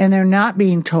 And they're not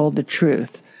being told the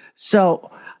truth.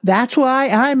 So that's why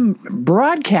I'm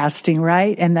broadcasting,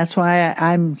 right? And that's why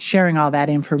I'm sharing all that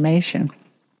information.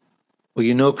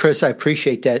 Well, Chris, I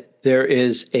appreciate that. There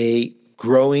is a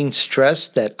growing stress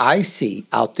that I see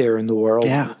out there in the world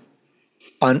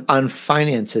on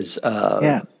finances.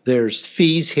 There's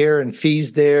fees here and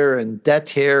fees there and debt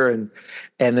here,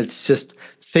 and it's just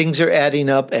things are adding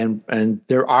up, and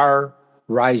there are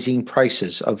rising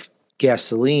prices of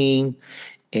gasoline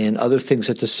and other things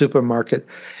at the supermarket,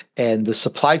 and the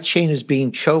supply chain is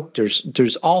being choked.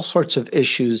 There's all sorts of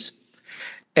issues,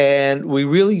 and we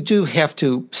really do have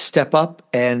to step up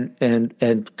and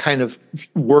kind of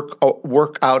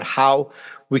work out how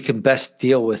we can best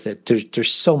deal with it.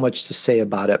 There's so much to say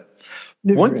about it.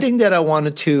 One thing that I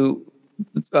wanted to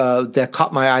that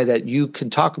caught my eye that you can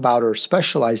talk about or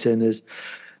specialize in is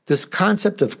this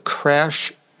concept of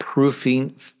crash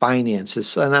proofing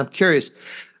finances. And I'm curious,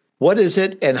 what is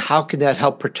it and how can that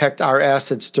help protect our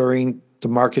assets during the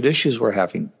market issues we're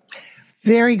having?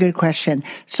 Very good question.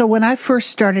 So when I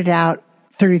first started out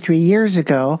 33 years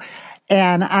ago,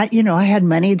 and I had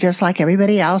money just like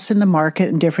everybody else in the market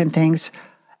and different things,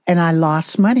 and I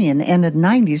lost money. In the end of the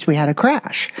 90s, we had a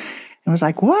crash. I was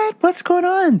like, what? What's going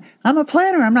on? I'm a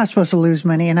planner. I'm not supposed to lose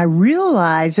money. And I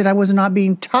realized that I was not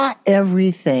being taught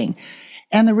everything.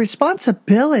 And the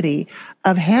responsibility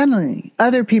of handling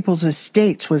other people's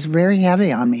estates was very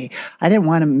heavy on me. I didn't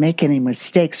want to make any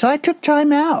mistakes. So I took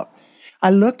time out. I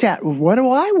looked at, what do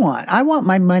I want? I want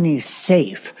my money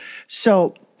safe.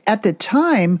 So at the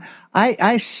time,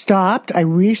 I stopped, I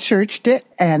researched it,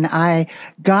 and I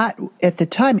got, at the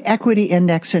time, equity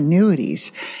index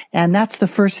annuities. And that's the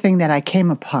first thing that I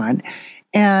came upon.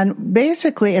 And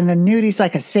basically, an annuity is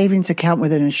like a savings account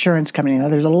with an insurance company. Now,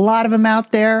 there's a lot of them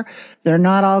out there. They're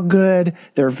not all good.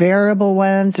 They're variable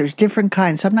ones. There's different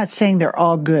kinds. So I'm not saying they're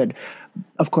all good.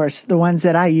 Of course, the ones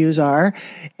that I use are,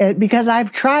 because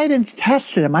I've tried and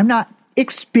tested them. I'm not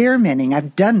experimenting.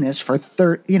 I've done this for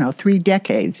 3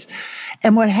 decades.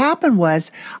 And what happened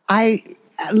was I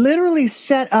literally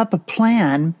set up a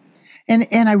plan,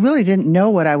 and I really didn't know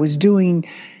what I was doing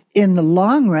in the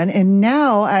long run. And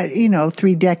now,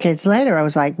 3 decades later, I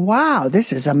was like, wow,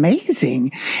 this is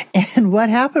amazing. And what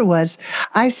happened was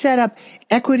I set up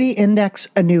equity index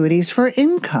annuities for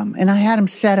income, and I had them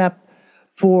set up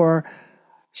for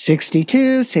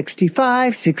 62,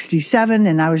 65, 67,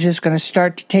 and I was just going to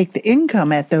start to take the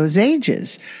income at those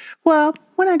ages. Well,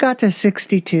 when I got to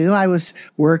 62, I was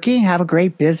working, have a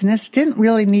great business, didn't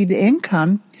really need the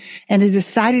income, and I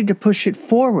decided to push it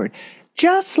forward.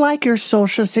 Just like your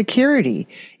Social Security.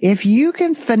 If you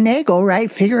can finagle,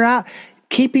 right, figure out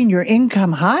keeping your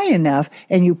income high enough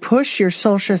and you push your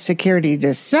Social Security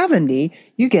to 70,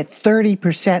 you get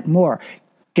 30% more.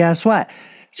 Guess what?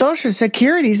 Social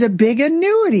Security is a big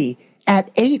annuity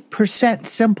at 8%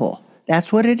 simple.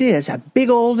 That's what it is, a big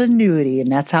old annuity,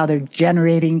 and that's how they're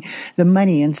generating the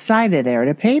money inside of there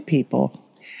to pay people.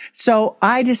 So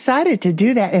I decided to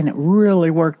do that, and it really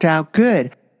worked out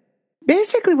good.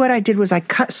 Basically, what I did was I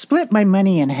split my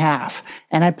money in half,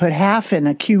 and I put half in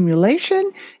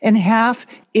accumulation and half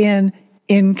in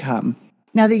income.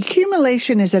 Now, the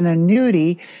accumulation is an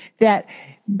annuity that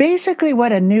basically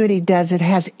what annuity does, it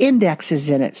has indexes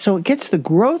in it. So it gets the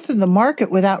growth of the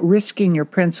market without risking your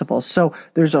principal. So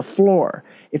there's a floor.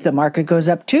 If the market goes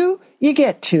up 2, you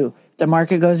get 2. If the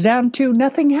market goes down 2,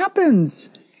 nothing happens.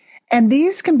 And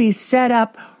these can be set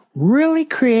up really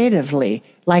creatively,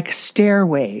 like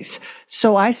stairways.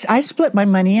 So I split my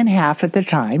money in half at the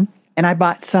time, and I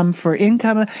bought some for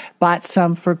income, bought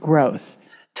some for growth.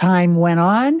 Time went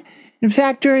on. In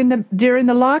fact, during the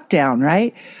lockdown,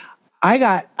 right?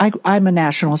 I'm a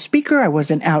national speaker. I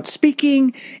wasn't out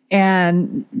speaking,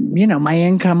 and, my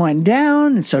income went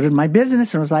down, and so did my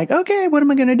business. And I was like, okay, what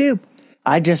am I going to do?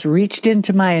 I just reached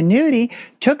into my annuity,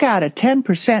 took out a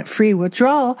 10% free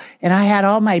withdrawal, and I had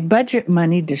all my budget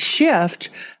money to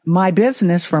shift my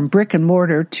business from brick and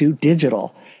mortar to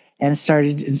digital. And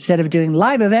started, instead of doing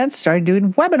live events, started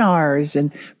doing webinars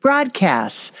and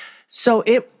broadcasts. So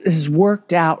it has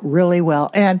worked out really well.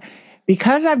 And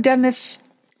because I've done this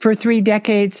for 3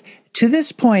 decades, to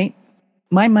this point,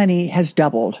 my money has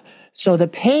doubled. So the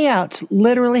payouts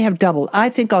literally have doubled. I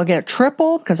think I'll get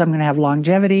triple because I'm going to have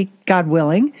longevity, God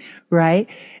willing, right?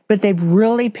 But they've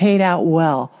really paid out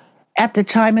well. At the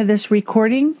time of this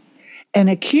recording, an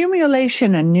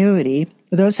accumulation annuity,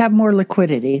 those have more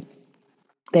liquidity.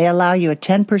 They allow you a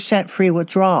 10% free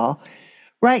withdrawal.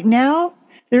 Right now,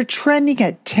 they're trending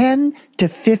at 10 to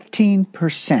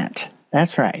 15%.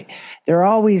 That's right. They're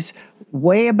always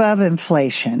way above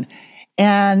inflation.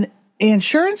 And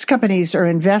insurance companies are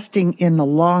investing in the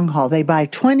long haul. They buy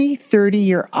 20,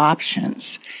 30-year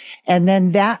options. And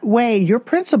then that way your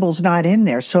principal's not in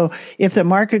there. So if the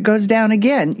market goes down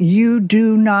again, you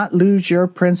do not lose your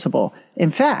principal. In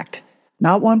fact,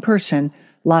 not one person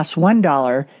lost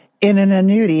 $1 in an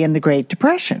annuity in the Great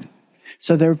Depression.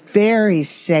 So they're very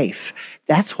safe.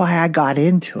 That's why I got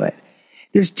into it.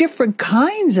 There's different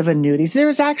kinds of annuities.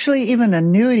 There's actually even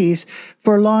annuities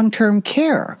for long-term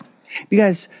care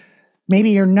because maybe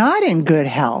you're not in good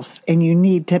health and you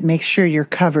need to make sure you're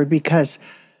covered because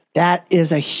that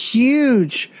is a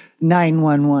huge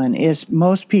 911 is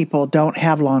most people don't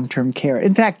have long-term care.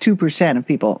 In fact, 2% of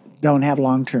people don't have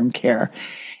long-term care.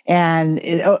 And,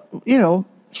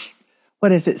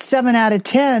 what is it? 7 out of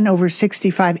 10 over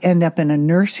 65 end up in a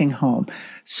nursing home.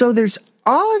 So there's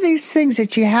all of these things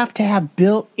that you have to have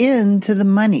built into the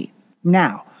money.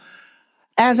 Now,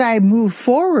 as I move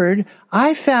forward,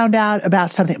 I found out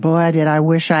about something. Boy, did I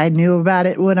wish I knew about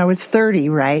it when I was 30,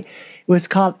 right? It was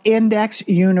called Index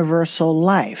Universal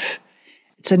Life.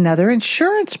 It's another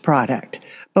insurance product.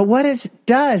 But what it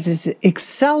does is it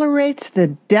accelerates the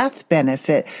death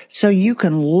benefit so you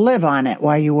can live on it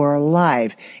while you are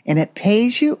alive. And it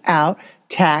pays you out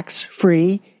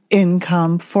tax-free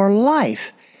income for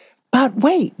life. But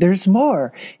wait, there's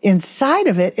more. Inside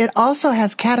of it, it also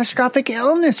has catastrophic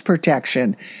illness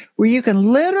protection where you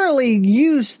can literally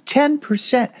use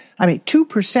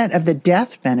 2% of the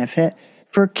death benefit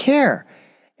for care.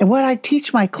 And what I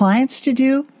teach my clients to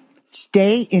do,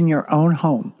 stay in your own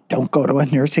home. Don't go to a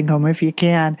nursing home if you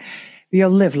can.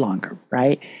 You'll live longer,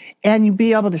 right? And you'll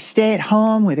be able to stay at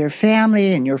home with your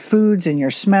family and your foods and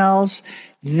your smells.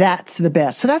 That's the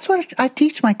best. So that's what I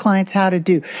teach my clients how to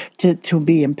do, to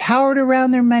be empowered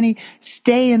around their money,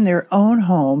 stay in their own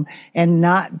home and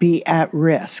not be at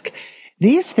risk.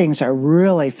 These things are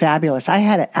really fabulous. I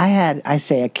had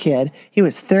a kid. He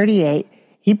was 38.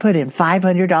 He put in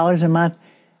 $500 a month.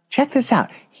 Check this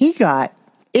out. He got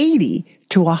 $80,000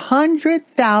 to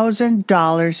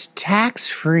 $100,000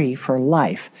 tax-free for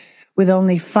life with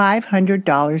only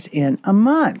 $500 in a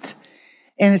month.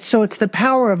 And it's the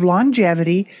power of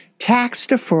longevity, tax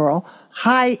deferral,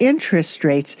 high interest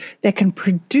rates that can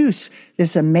produce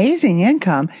this amazing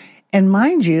income. And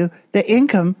mind you, the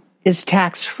income is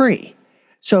tax-free.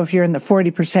 So if you're in the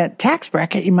 40% tax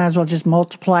bracket, you might as well just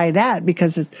multiply that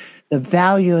because the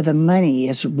value of the money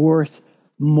is worth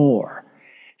more.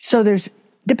 So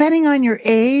depending on your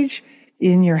age,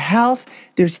 in your health,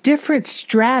 there's different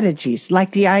strategies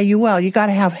like the IUL. You got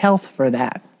to have health for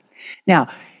that. Now,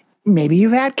 maybe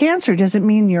you've had cancer. Doesn't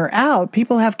mean you're out.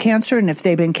 People have cancer, and if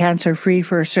they've been cancer-free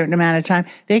for a certain amount of time,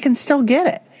 they can still get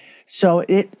it. So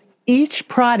each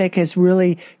product is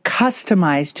really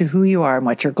customized to who you are and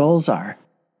what your goals are.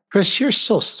 Chris, you're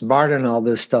so smart on all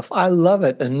this stuff. I love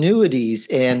it. Annuities.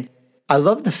 And I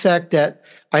love the fact that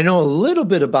I know a little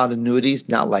bit about annuities,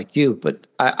 not like you, but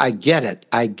I get it.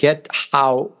 I get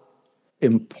how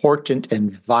important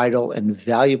and vital and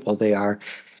valuable they are.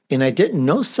 And I didn't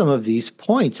know some of these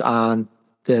points on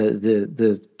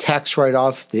the tax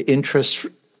write-off, the interest,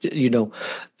 you don't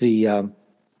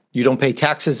pay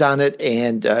taxes on it,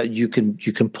 and you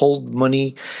can pull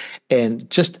money, and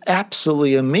just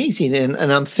absolutely amazing.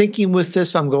 And I'm thinking with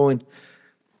this, I'm going,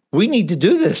 we need to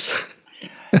do this.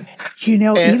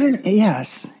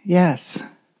 Yes.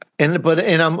 And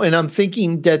I'm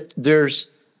thinking that there's,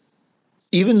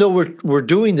 even though we're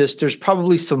doing this, there's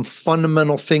probably some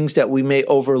fundamental things that we may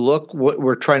overlook.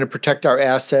 We're trying to protect our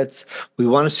assets. We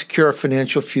want to secure a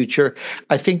financial future.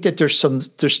 I think that there's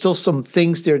still some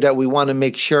things there that we want to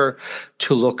make sure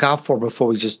to look out for before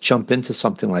we just jump into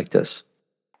something like this.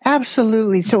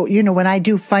 Absolutely. So, when I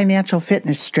do financial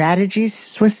fitness strategies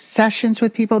sessions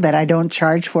with people that I don't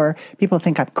charge for, people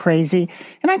think I'm crazy.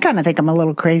 And I kind of think I'm a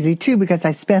little crazy too, because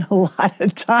I spend a lot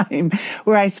of time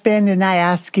where I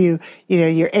ask you,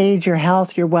 your age, your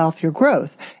health, your wealth, your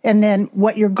growth, and then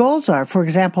what your goals are. For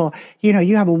example,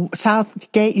 you have a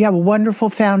Southgate, you have a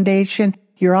wonderful foundation.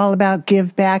 You're all about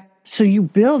give back. So you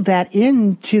build that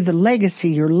into the legacy,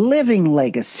 your living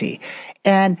legacy.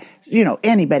 And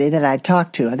anybody that I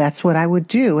talk to, that's what I would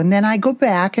do. And then I go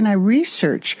back and I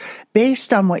research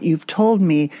based on what you've told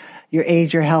me, your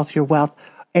age, your health, your wealth,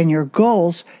 and your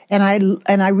goals. And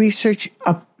I research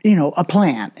a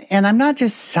plan. And I'm not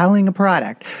just selling a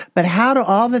product, but how do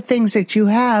all the things that you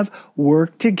have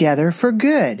work together for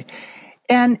good?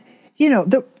 And,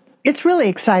 it's really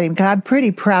exciting because I'm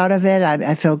pretty proud of it.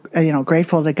 I feel,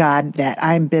 grateful to God that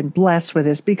I've been blessed with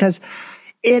this because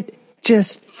it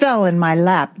just fell in my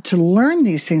lap to learn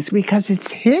these things because it's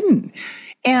hidden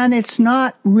and it's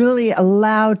not really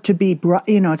allowed to be brought,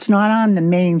 it's not on the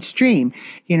mainstream.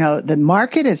 The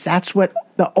market that's what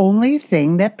the only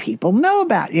thing that people know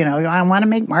about. I want to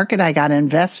make market. I got to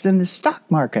invest in the stock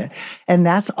market. And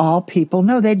that's all people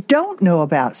know. They don't know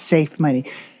about safe money.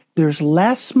 There's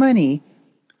less money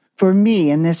for me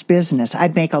in this business.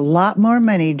 I'd make a lot more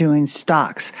money doing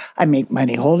stocks. I make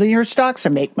money holding your stocks. I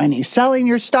make money selling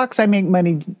your stocks. I make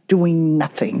money doing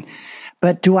nothing.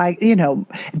 But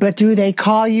do they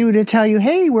call you to tell you,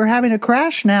 hey, we're having a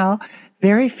crash now?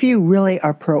 Very few really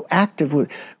are proactive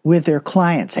with their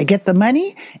clients. They get the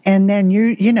money, and then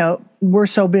we're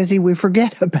so busy we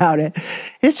forget about it.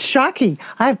 It's shocking.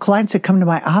 I have clients that come to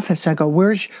my office. I go,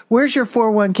 where's your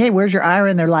 401k? Where's your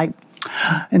IRA? And they're like,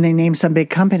 and they name some big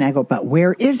company. I go, but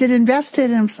where is it invested?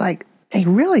 And it's like, they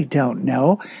really don't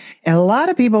know. And a lot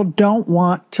of people don't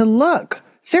want to look.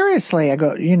 Seriously, I go,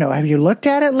 have you looked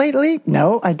at it lately?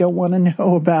 No, I don't want to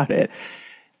know about it.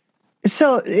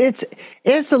 So it's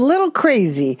a little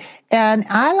crazy. And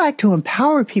I like to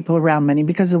empower people around money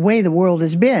because the way the world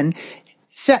has been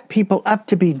set people up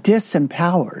to be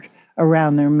disempowered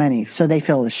around their money. So they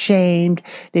feel ashamed.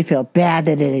 They feel bad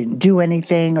that they didn't do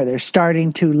anything, or they're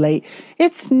starting too late.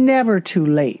 It's never too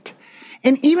late.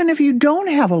 And even if you don't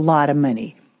have a lot of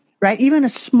money, right? Even a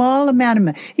small amount of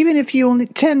money, even if you only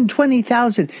 10,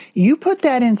 20,000, you put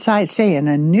that inside, say, an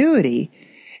annuity,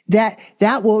 that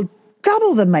will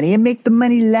double the money and make the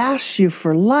money last you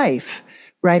for life,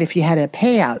 right? If you had a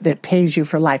payout that pays you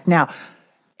for life. Now,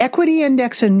 equity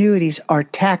index annuities are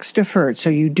tax deferred. So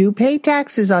you do pay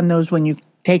taxes on those when you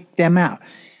take them out.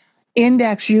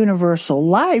 Index universal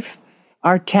life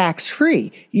are tax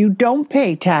free. You don't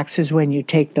pay taxes when you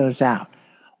take those out.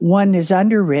 One is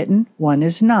underwritten, one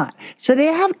is not. So they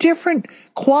have different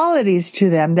qualities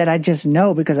to them that I just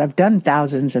know because I've done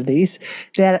thousands of these,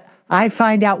 that I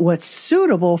find out what's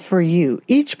suitable for you.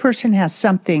 Each person has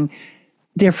something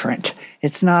different.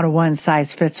 It's not a one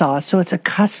size fits all. So it's a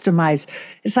customized,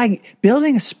 it's like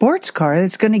building a sports car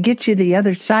that's going to get you the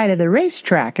other side of the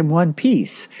racetrack in one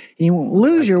piece. You won't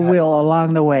lose your wheel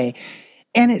along the way.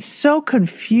 And it's so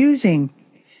confusing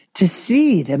to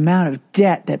see the amount of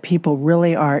debt that people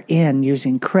really are in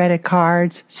using credit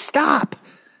cards. Stop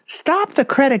the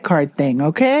credit card thing,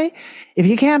 okay? If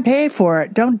you can't pay for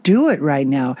it, don't do it right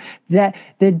now. The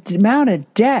amount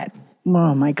of debt,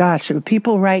 oh my gosh,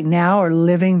 people right now are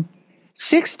living,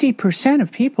 60%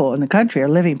 of people in the country are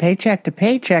living paycheck to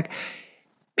paycheck.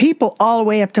 People all the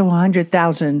way up to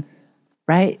 100,000,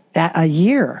 right? A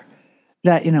year.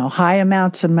 That, high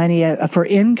amounts of money for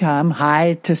income,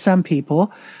 high to some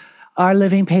people, are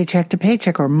living paycheck to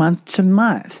paycheck or month to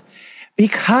month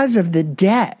because of the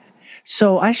debt.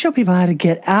 So I show people how to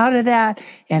get out of that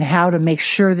and how to make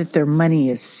sure that their money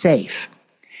is safe.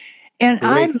 And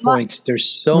Great points. There's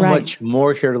so much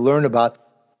more here to learn about.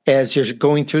 As you're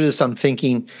going through this, I'm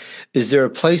thinking, is there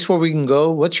a place where we can go?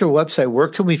 What's your website? Where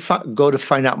can we go to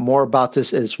find out more about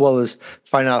this, as well as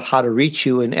find out how to reach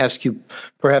you and ask you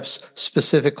perhaps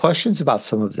specific questions about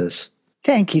some of this?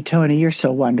 Thank you, Tony. You're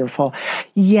so wonderful.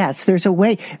 Yes, there's a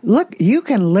way. Look, you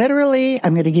can literally,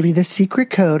 I'm going to give you the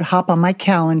secret code. Hop on my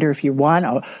calendar if you want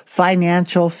a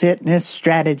financial fitness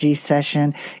strategy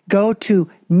session. Go to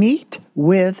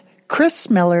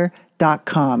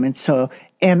meetwithchrismiller.com. And so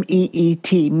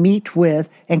MEET, meet with,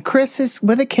 and Chris is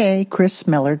with a K,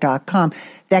 chrismiller.com.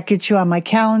 That gets you on my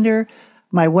calendar.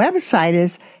 My website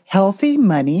is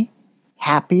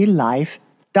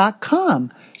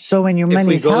healthymoneyhappylife.com. So when your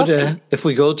money's healthy. If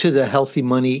we go to the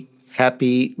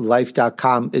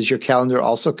healthymoneyhappylife.com, is your calendar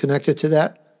also connected to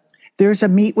that? There's a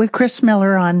Meet with Chris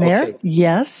Miller on there. Okay.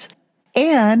 Yes.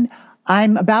 And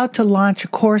I'm about to launch a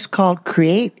course called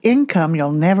Create Income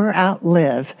You'll Never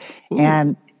Outlive.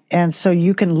 Ooh. And so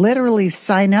you can literally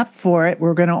sign up for it.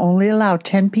 We're going to only allow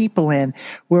 10 people in,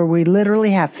 where we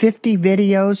literally have 50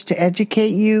 videos to educate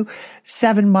you,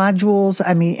 7 modules.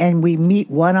 And we meet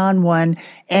one-on-one,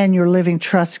 and your living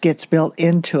trust gets built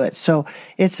into it. So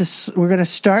we're going to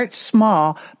start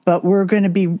small, but we're going to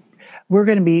be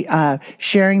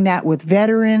sharing that with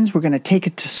veterans. We're going to take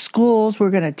it to schools. We're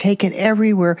going to take it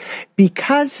everywhere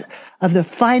because of the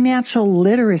financial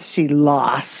literacy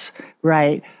loss,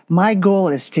 right? My goal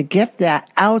is to get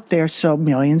that out there so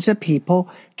millions of people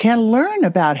can learn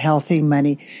about healthy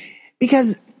money.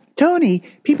 Because, Tony,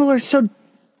 people are so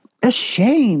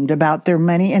ashamed about their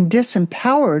money and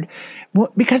disempowered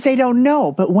because they don't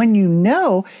know. But when you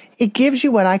know, it gives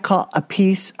you what I call a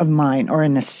peace of mind, or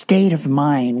an estate of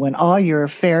mind, when all your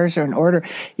affairs are in order.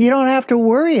 You don't have to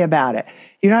worry about it.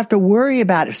 You don't have to worry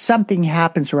about if something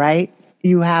happens, right?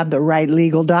 You have the right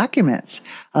legal documents,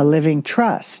 a living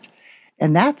trust.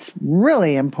 And that's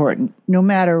really important. No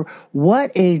matter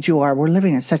what age you are, we're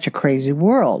living in such a crazy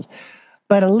world.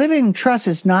 But a living trust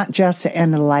is not just an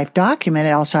end-of-life document.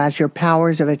 It also has your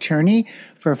powers of attorney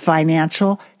for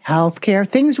financial, healthcare,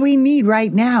 things we need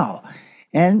right now.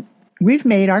 And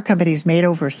our company's made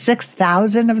over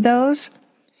 6,000 of those.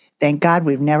 Thank God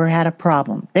we've never had a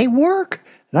problem. They work.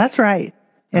 That's right.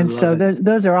 And so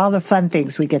those are all the fun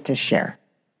things we get to share.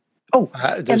 Oh,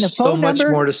 there's so much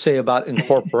more to say about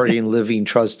incorporating living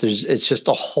trust. It's just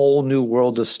a whole new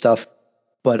world of stuff.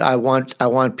 But I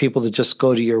want people to just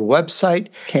go to your website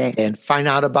and find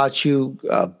out about you,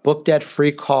 book that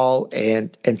free call,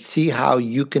 and see how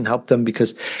you can help them,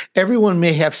 because everyone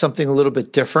may have something a little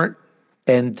bit different,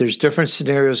 and there's different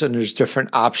scenarios and there's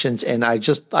different options. And I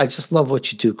just love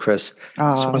what you do, Chris.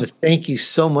 I just want to thank you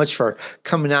so much for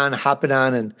coming on, hopping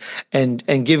on,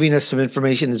 and giving us some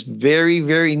information that's very,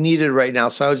 very needed right now.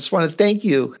 So I just want to thank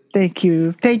you. Thank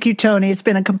you. Thank you, Tony. It's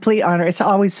been a complete honor. It's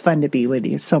always fun to be with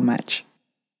you so much.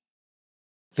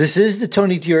 This is the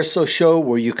Tony DUrso Show,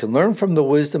 where you can learn from the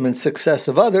wisdom and success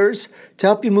of others to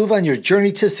help you move on your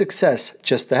journey to success.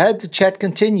 Just ahead, the chat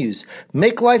continues.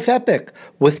 Make life epic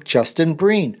with Justin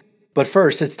Breen. But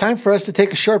first, it's time for us to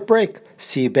take a short break.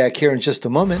 See you back here in just a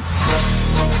moment.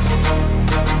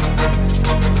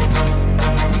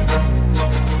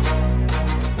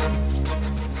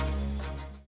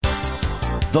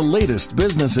 The latest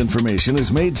business information is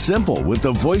made simple with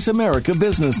the Voice America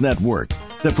Business Network.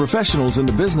 The professionals in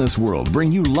the business world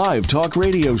bring you live talk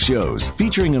radio shows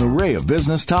featuring an array of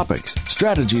business topics,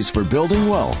 strategies for building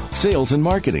wealth, sales and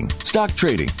marketing, stock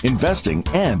trading, investing,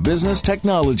 and business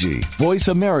technology. Voice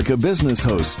America Business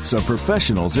hosts are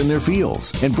professionals in their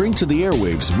fields and bring to the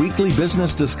airwaves weekly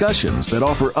business discussions that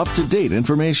offer up-to-date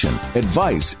information,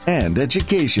 advice, and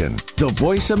education. The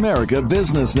Voice America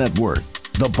Business Network.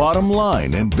 The bottom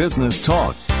line in business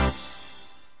talk.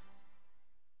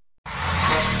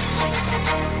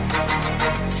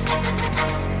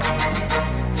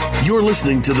 You're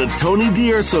listening to the Tony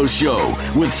DUrso Show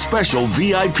with special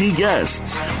VIP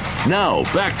guests. Now,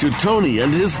 back to Tony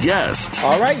and his guest.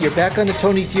 All right, you're back on the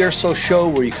Tony DUrso Show,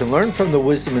 where you can learn from the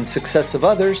wisdom and success of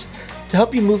others to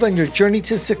help you move on your journey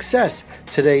to success.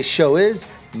 Today's show is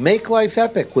Make Life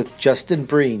Epic with Justin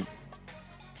Breen.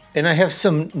 And I have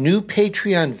some new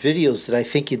Patreon videos that I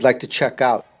think you'd like to check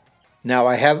out. Now,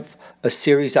 I have a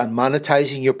series on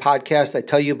monetizing your podcast. I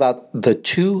tell you about the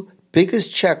 2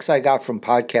 biggest checks I got from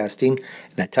podcasting,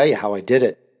 and I tell you how I did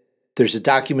it. There's a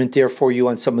document there for you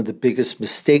on some of the biggest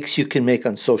mistakes you can make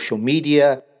on social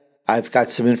media. I've got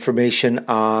some information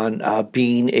on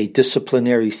being a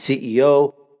disciplinary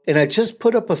CEO. And I just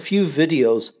put up a few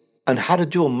videos on how to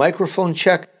do a microphone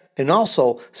check, and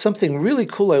also something really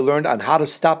cool I learned on how to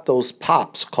stop those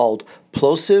pops called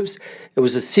plosives. It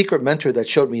was a secret mentor that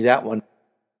showed me that one.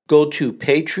 Go to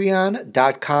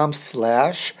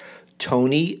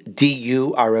patreon.com/Tony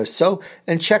DUrso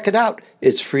and check it out.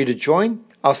 It's free to join.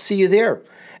 I'll see you there.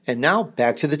 And now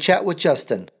back to the chat with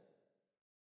Justin.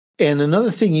 And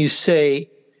another thing you say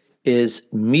is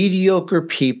mediocre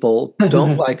people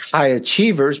don't like high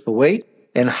achievers, but wait.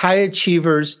 And high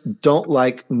achievers don't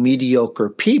like mediocre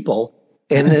people.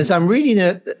 And as I'm reading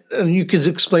it, and you can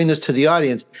explain this to the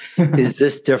audience, is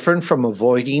this different from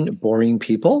avoiding boring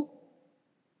people?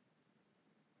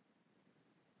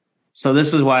 So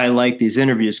this is why I like these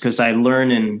interviews, because I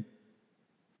learn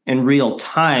in real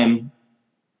time.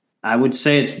 I would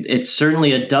say it's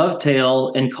certainly a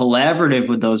dovetail and collaborative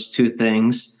with those two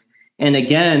things. And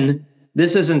again,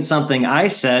 this isn't something I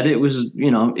said. It was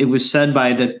said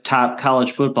by the top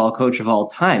college football coach of all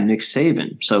time, Nick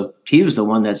Saban. So he was the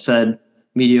one that said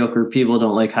mediocre people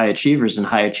don't like high achievers and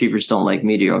high achievers don't like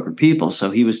mediocre people. So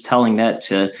he was telling that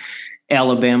to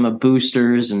Alabama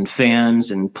boosters and fans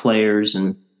and players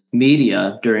and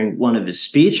media during one of his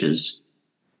speeches.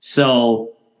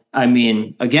 So, I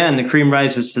mean, again, the cream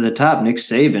rises to the top. Nick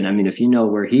Saban, I mean, if you know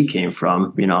where he came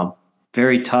from,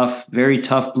 very tough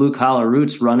blue collar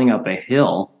roots running up a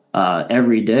hill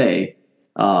every day.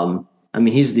 I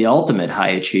mean, he's the ultimate high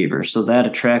achiever. So that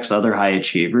attracts other high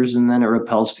achievers, and then it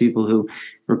repels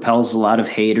a lot of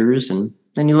haters. And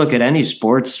then you look at any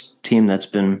sports team that's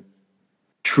been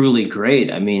truly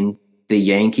great. I mean, the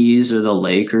Yankees or the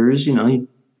Lakers, you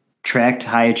attract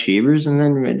high achievers, and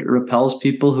then it repels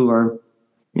people who are,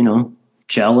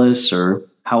 jealous or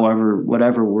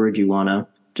whatever word you want to.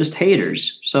 Just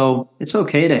haters. So it's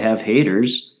okay to have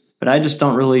haters, but I just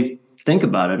don't really think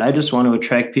about it. I just want to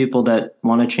attract people that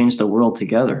want to change the world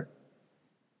together.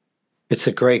 It's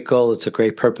a great goal. It's a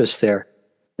great purpose there.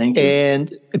 Thank you.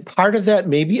 And part of that,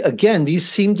 maybe, again, these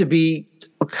seem to be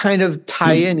kind of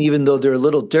tie in, even though they're a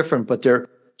little different, but they're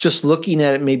just looking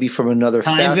at it maybe from another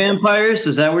Time facet. vampires?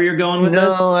 Is that where you're going with No,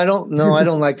 this? I don't. No, I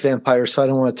don't like vampires, so I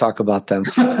don't want to talk about them.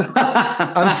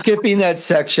 I'm skipping that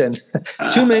section.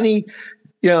 Too many,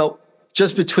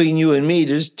 just between you and me,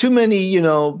 there's too many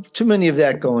of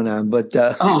that going on. But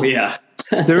oh yeah,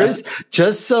 there is,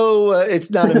 just so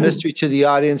it's not a mystery to the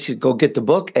audience. You go get the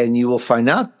book, and you will find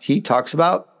out he talks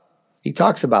about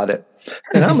it.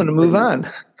 And I'm going to move on.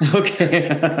 Okay.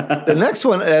 The next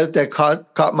one that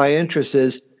caught my interest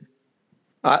is.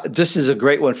 This is a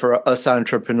great one for us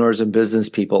entrepreneurs and business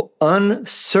people.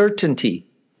 Uncertainty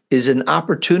is an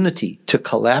opportunity to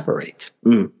collaborate.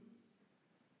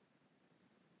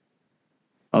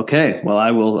 Okay. Well,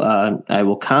 I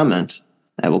will comment.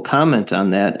 I will comment on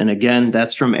that. And again,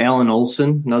 that's from Alan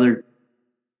Olson, another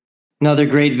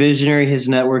great visionary. His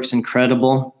network's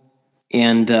incredible.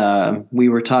 And we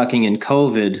were talking in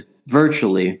COVID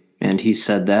virtually, and he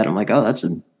said that. I'm like, oh, that's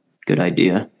a good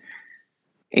idea.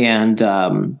 And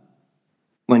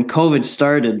when COVID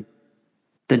started,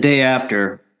 the day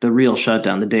after the real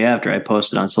shutdown, the day after I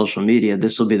posted on social media,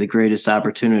 this will be the greatest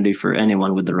opportunity for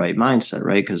anyone with the right mindset,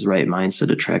 right? Because the right mindset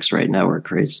attracts right network,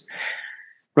 creates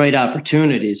right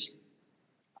opportunities.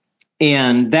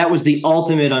 And that was the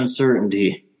ultimate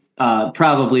uncertainty,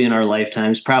 probably in our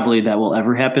lifetimes, probably that will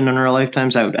ever happen in our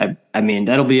lifetimes. I mean,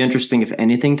 that'll be interesting if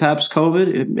anything tops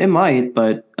COVID. It might,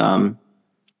 but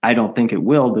I don't think it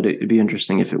will, but it would be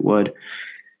interesting if it would.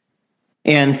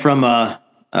 And from a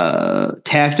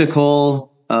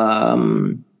tactical,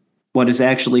 what has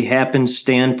actually happened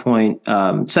standpoint,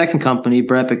 second company,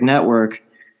 Brepic Network,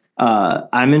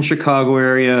 I'm in Chicago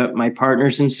area. My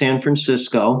partner's in San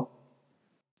Francisco.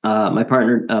 My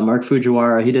partner, Mark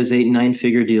Fujiwara, he does 8 and 9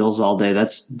 figure deals all day.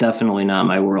 That's definitely not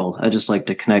my world. I just like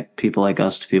to connect people like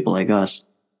us to people like us.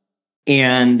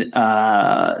 And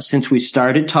since we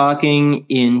started talking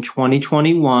in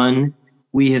 2021,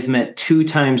 we have met 2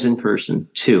 times in person,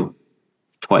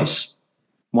 twice.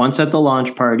 Once at the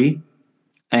launch party,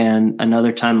 and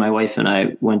another time my wife and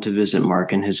I went to visit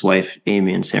Mark and his wife,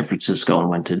 Amy, in San Francisco and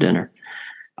went to dinner.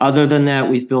 Other than that,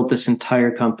 we've built this entire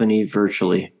company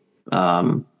virtually.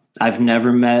 I've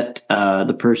never met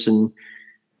the person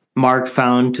Mark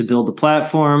found to build the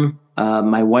platform.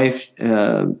 My wife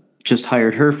just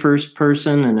hired her first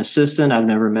person, an assistant. I've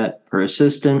never met her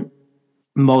assistant.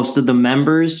 Most of the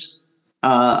members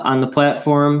on the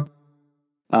platform,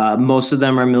 most of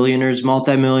them are millionaires,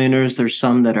 multimillionaires. There's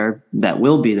some that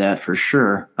will be that for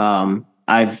sure.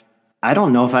 I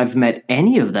don't know if I've met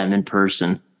any of them in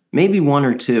person, maybe 1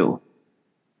 or 2.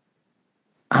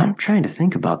 I'm trying to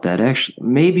think about that actually.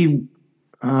 Maybe,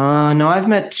 no, I've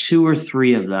met 2 or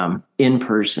 3 of them in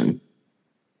person.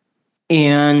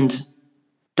 And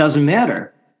doesn't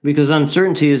matter because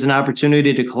uncertainty is an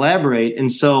opportunity to collaborate.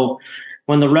 And so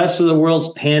when the rest of the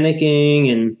world's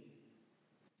panicking and,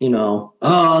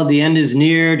 the end is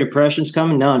near, depression's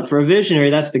coming down, for a visionary,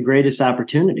 that's the greatest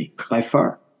opportunity by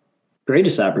far.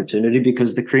 Greatest opportunity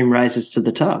because the cream rises to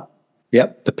the top.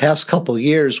 Yep. The past couple of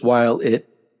years, while it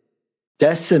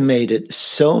decimated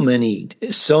so many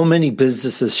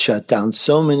businesses shut down,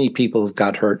 so many people have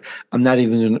got hurt. I'm not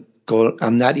even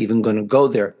going to go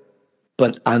there.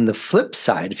 But on the flip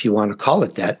side, if you want to call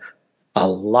it that, a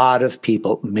lot of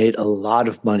people made a lot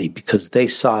of money because they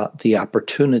saw the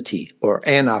opportunity or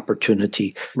an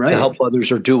opportunity to help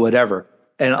others or do whatever.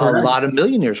 And a lot of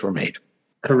millionaires were made.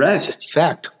 Correct. It's just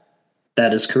fact.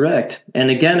 That is correct. And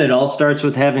again, it all starts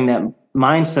with having that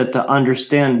mindset to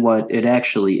understand what it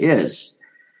actually is.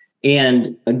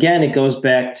 And again, it goes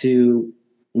back to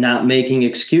not making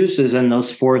excuses and those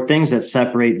 4 things that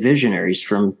separate visionaries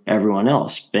from everyone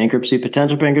else: bankruptcy,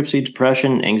 potential bankruptcy,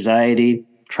 depression, anxiety,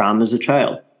 trauma as a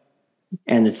child.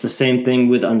 And it's the same thing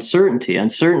with uncertainty.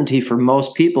 Uncertainty for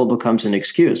most people becomes an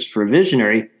excuse. For a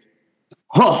visionary,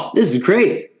 oh, this is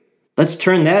great. Let's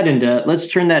turn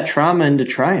that trauma into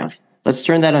triumph. Let's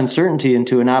turn that uncertainty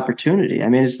into an opportunity. I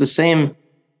mean, it's the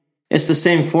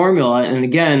same formula. And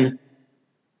again,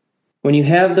 when you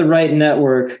have the right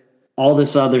network, all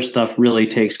this other stuff really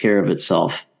takes care of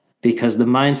itself because the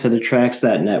mindset attracts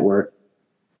that network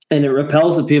and it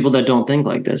repels the people that don't think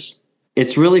like this.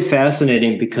 It's really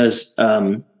fascinating because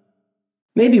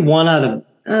maybe 1 out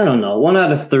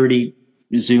of 30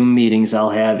 Zoom meetings I'll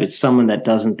have, it's someone that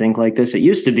doesn't think like this. It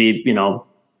used to be,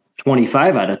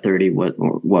 25 out of 30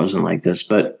 wasn't like this,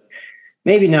 but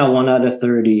maybe now 1 out of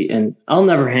 30, and I'll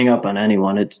never hang up on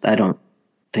anyone. I don't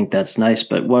think that's nice,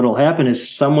 but what'll happen is if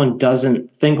someone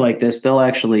doesn't think like this, they'll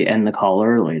actually end the call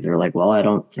early. They're like, well, I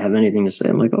don't have anything to say.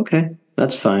 I'm like, okay,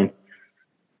 that's fine.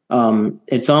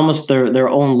 It's almost their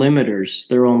own limiters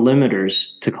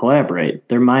to collaborate.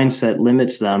 Their mindset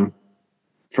limits them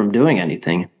from doing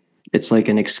anything. It's like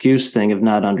an excuse thing of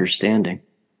not understanding.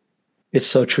 It's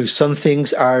so true. Some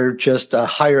things are just a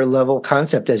higher level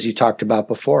concept, as you talked about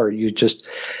before.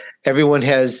 Everyone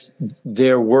has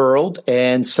their world,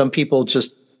 and some people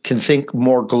just can think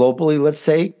more globally, let's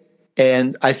say.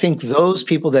 And I think those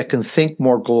people that can think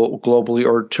more globally,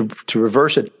 or to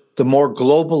reverse it, the more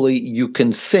globally you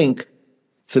can think,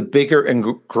 the bigger and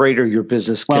greater your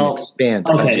business can expand.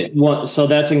 Okay, so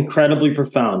that's incredibly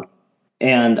profound.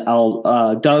 And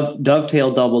I'll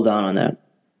dovetail double down on that.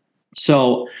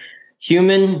 So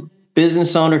human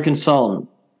business owner consultant,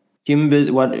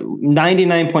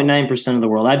 99.9% of the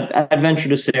world. I'd venture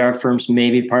to say our firms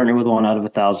maybe partner with 1 out of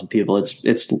 1,000 people.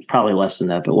 It's probably less than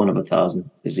that, but 1 of 1,000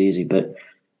 is easy. But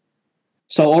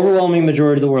so overwhelming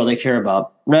majority of the world, they care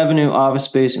about revenue, office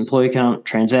space, employee count,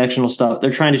 transactional stuff.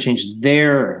 They're trying to change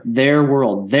their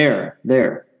world, their.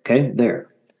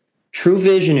 True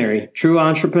visionary, true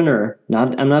entrepreneur.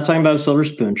 I'm not talking about a silver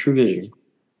spoon. True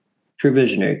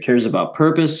visionary cares about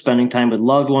purpose, spending time with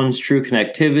loved ones, true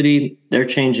connectivity. They're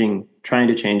trying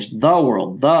to change the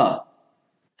world, the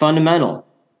fundamental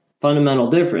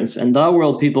difference. And the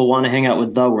world people want to hang out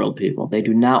with the world people. They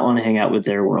do not want to hang out with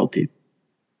their world people.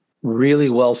 Really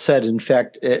well said. In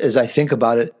fact, as I think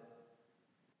about it,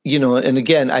 and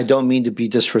again, I don't mean to be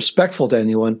disrespectful to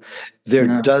anyone.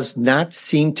 There does not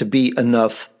seem to be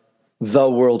enough the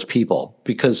world people,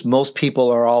 because most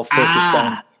people are all focused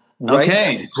on. Right?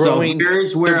 Okay, growing, so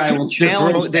here's where I will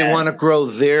challenge that. They want to grow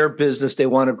their business. They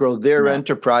want to grow their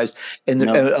enterprise. And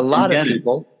a lot of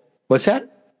people, what's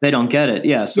that? They don't get it.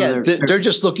 Yeah. So they're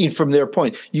just looking from their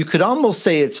point. You could almost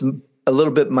say it's a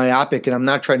little bit myopic, and I'm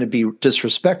not trying to be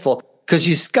disrespectful, because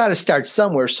you got to start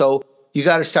somewhere. So you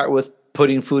got to start with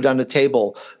putting food on the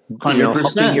table,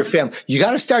 100%. Helping your family. You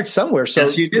got to start somewhere. So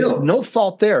yes, you do. There's no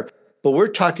fault there. But we're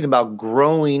talking about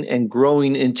growing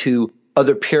into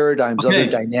other paradigms, other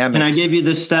dynamics. Can I give you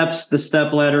the step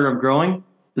ladder of growing?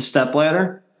 The step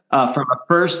ladder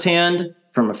because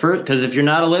if you're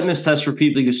not a litmus test for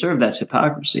people you serve, that's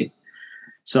hypocrisy.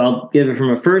 So I'll give it from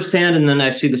a first hand, and then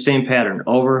I see the same pattern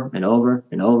over and over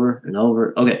and over and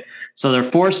over. Okay, so there are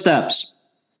 4 steps,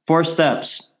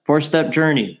 4-step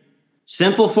journey.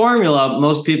 Simple formula.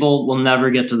 Most people will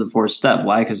never get to the 4th step.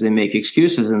 Why? Because they make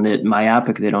excuses, and they're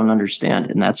myopic. They don't understand,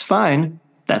 and that's fine.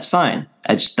 That's fine.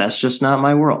 That's just not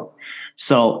my world.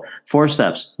 So 4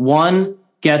 steps. 1,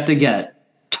 get.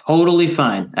 Totally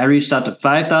fine. I reached out to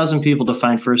 5,000 people to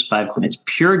find first 5 clients.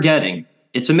 Pure getting.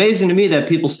 It's amazing to me that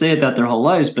people stay at that their whole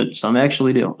lives, but some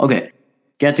actually do. Okay.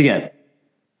 Get.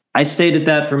 I stayed at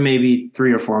that for maybe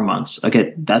 3 or 4 months.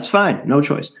 Okay. That's fine. No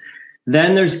choice.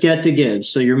 Then there's get to give.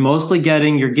 So you're mostly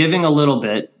you're giving a little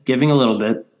bit,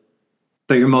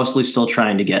 but you're mostly still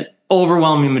trying to get.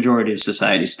 Overwhelming majority of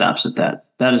society stops at that.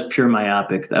 That is pure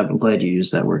myopic. I'm glad you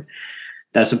used that word.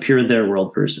 That's a pure their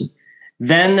world person.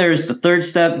 Then there's the 3rd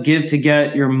step, give to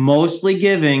get. You're mostly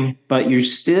giving, but you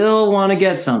still want to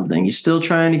get something. You're still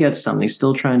trying to get something,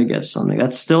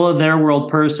 That's still a their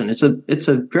world person. It's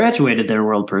a graduated their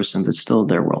world person, but still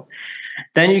their world.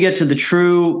 Then you get to the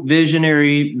true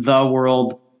visionary, the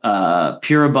world,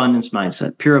 pure abundance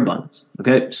mindset, pure abundance.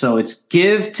 Okay. So it's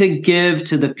give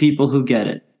to the people who get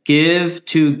it. Give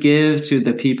to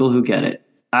the people who get it.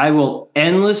 I will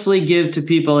endlessly give to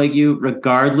people like you,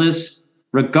 regardless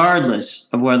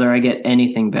of whether I get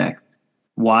anything back.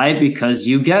 Why? Because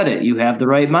you get it. You have the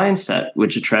right mindset,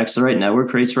 which attracts the right network,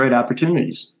 creates the right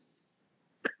opportunities.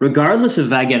 Regardless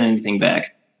if I get anything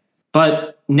back.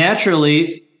 But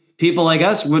naturally, people like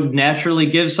us would naturally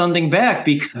give something back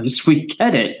because we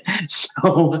get it.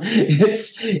 So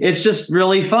it's just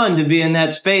really fun to be in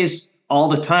that space all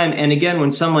the time. And again,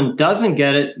 when someone doesn't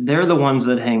get it, they're the ones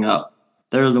that hang up.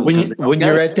 They're the ones when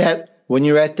you're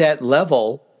at that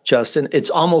level, Justin, it's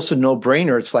almost a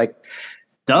no-brainer. It's like,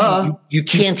 duh. You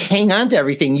can't hang on to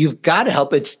everything. You've got to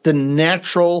help. It's the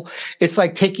natural. It's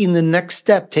like taking the next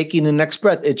step, taking the next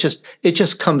breath. It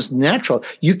just comes natural.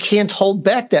 You can't hold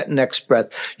back that next breath.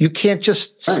 You can't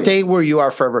just stay where you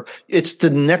are forever. It's the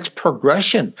next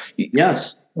progression.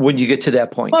 Yes. When you get to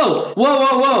that point.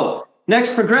 Whoa.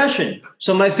 Next progression.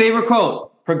 So my favorite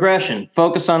quote, progression.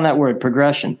 Focus on that word,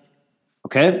 progression.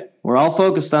 Okay. We're all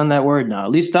focused on that word now.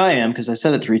 At least I am, because I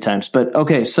said it 3 times. But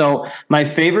okay. So my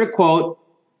favorite quote,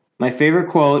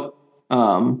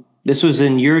 this was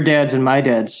in your dad's and my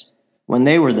dad's when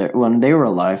they were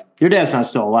alive. Your dad's not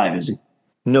still alive, is he?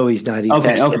 No, he's not. He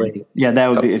passed away. Yeah, that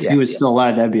would be, if he was still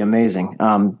alive, that'd be amazing.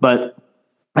 But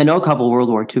I know a couple of World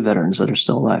War II veterans that are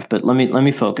still alive, but let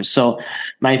me focus. So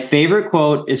my favorite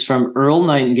quote is from Earl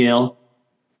Nightingale,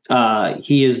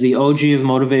 He is the OG of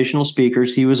motivational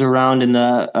speakers. He was around in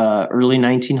the early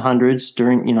 1900s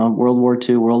during, World War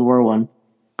II, World War I,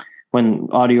 when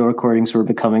audio recordings were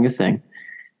becoming a thing.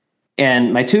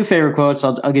 And my two favorite quotes,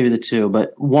 I'll give you the two,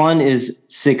 but one is,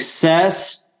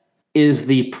 success is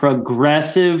the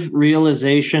progressive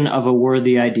realization of a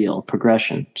worthy ideal.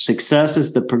 Progression. Success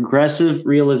is the progressive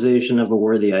realization of a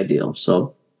worthy ideal.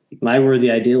 So my worthy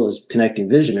ideal is connecting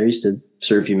visionaries to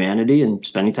serve humanity and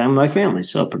spending time with my family.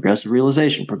 So progressive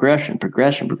realization, progression.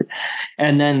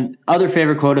 And then other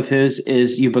favorite quote of his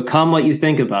is, you become what you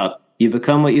think about. You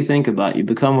become what you think about. You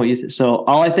become what you so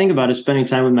all I think about is spending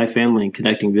time with my family and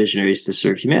connecting visionaries to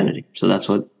serve humanity. So that's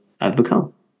what I've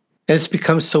become. And it's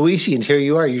become so easy. And here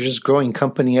you are. You're just growing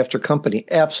company after company.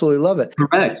 Absolutely love it.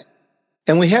 Correct.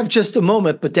 And we have just a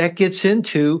moment, but that gets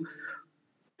into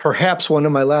perhaps one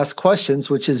of my last questions,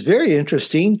 which is very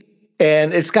interesting.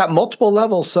 And it's got multiple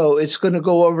levels. So it's going to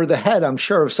go over the head, I'm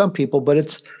sure, of some people, but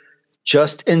it's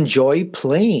just enjoy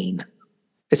playing.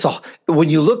 It's when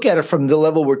you look at it from the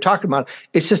level we're talking about,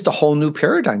 it's just a whole new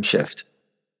paradigm shift.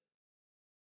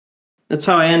 That's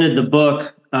how I ended the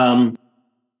book.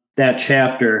 That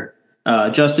chapter,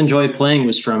 just enjoy playing,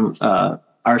 was from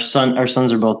our son. Our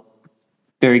sons are both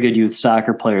very good youth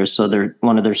soccer players. So they're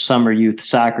one of their summer youth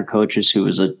soccer coaches, who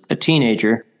was a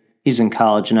teenager. He's in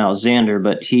college now, Xander,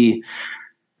 but he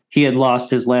had lost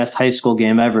his last high school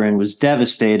game ever and was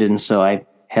devastated. And so I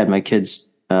had my kids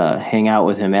hang out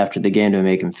with him after the game to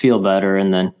make him feel better.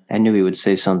 And then I knew he would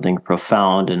say something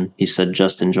profound. And he said,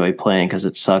 just enjoy playing, because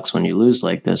it sucks when you lose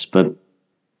like this. But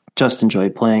just enjoy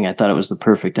playing. I thought it was the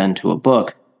perfect end to a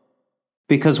book.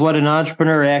 Because what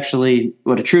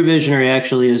a true visionary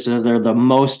actually is, they're the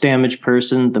most damaged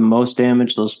person, the most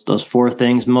damaged, those four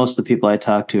things. Most of the people I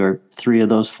talk to are three of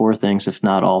those four things, if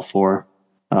not all four.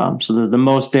 So they're the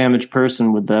most damaged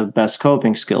person with the best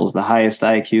coping skills, the highest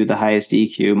IQ, the highest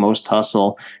EQ, most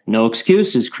hustle, no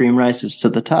excuses, cream rises to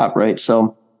the top, right?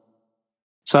 So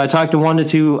I talk to 1 to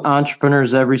 2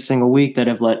 entrepreneurs every single week that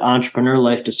have let entrepreneur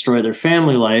life destroy their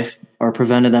family life, or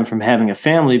prevented them from having a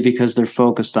family, because they're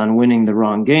focused on winning the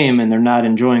wrong game and they're not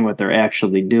enjoying what they're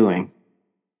actually doing.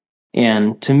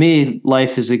 And to me,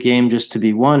 life is a game just to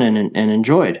be won and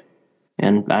enjoyed.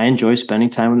 And I enjoy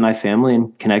spending time with my family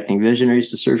and connecting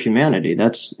visionaries to serve humanity.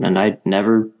 And I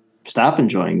never stop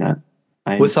enjoying that.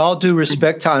 With all due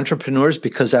respect to entrepreneurs,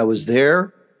 because I was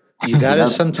there, you got to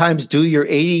sometimes do your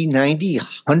 80, 90,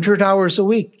 100 hours a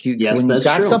week.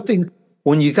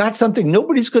 When you got something,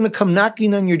 nobody's going to come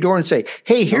knocking on your door and say,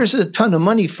 hey, here's a ton of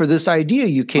money for this idea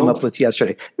you came up with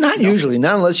yesterday. Usually,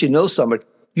 not unless you know somebody.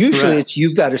 Usually it's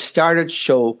you got to start it,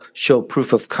 show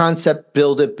proof of concept,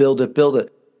 build it.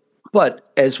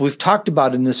 But as we've talked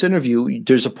about in this interview,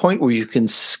 there's a point where you can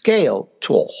scale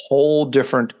to a whole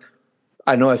different,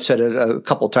 I know I've said it a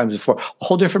couple of times before, a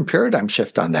whole different paradigm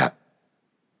shift on that.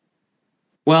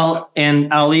 Well,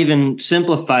 and I'll even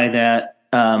simplify that.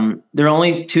 There are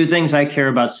only two things I care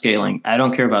about scaling. I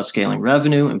don't care about scaling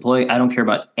revenue, employee. I don't care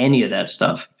about any of that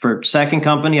stuff. For second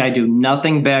company, I do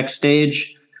nothing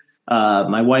backstage.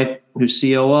 My wife, who's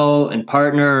COO and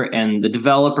partner, and the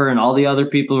developer and all the other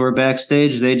people who are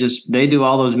backstage, they do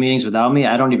all those meetings without me.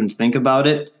 I don't even think about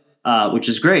it, which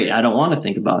is great. I don't want to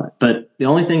think about it. But the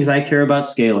only things I care about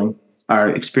scaling are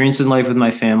experiences in life with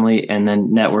my family, and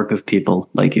then network of people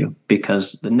like you,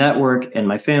 because the network and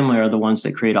my family are the ones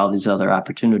that create all these other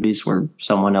opportunities where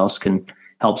someone else can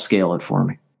help scale it for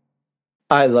me.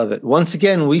 I love it. Once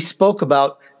again, we spoke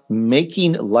about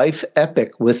Making Life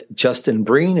Epic with Justin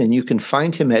Breen, and you can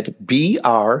find him at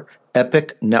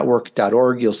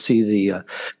brepicnetwork.org. You'll see the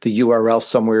URL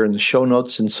somewhere in the show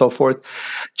notes and so forth.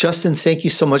 Justin, thank you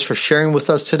so much for sharing with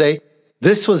us today.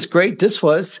 This was great. This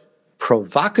was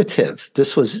provocative.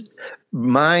 This was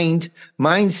mind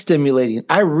stimulating.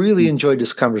 I really enjoyed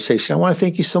this conversation. I want to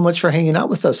thank you so much for hanging out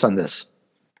with us on this.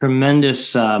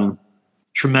 Tremendous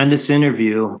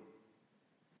interview.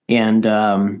 And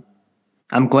I'm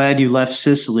glad you left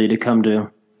Sicily to come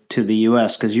to the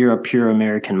U.S., because you're a pure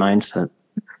American mindset.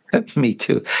 Me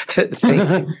too.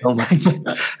 Thank you so much.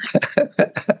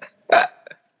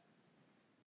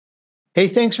 Hey,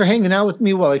 thanks for hanging out with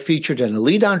me while I featured an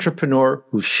elite entrepreneur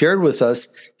who shared with us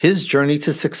his journey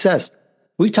to success.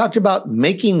 We talked about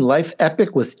Making Life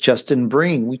Epic with Justin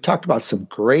Breen. We talked about some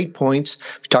great points.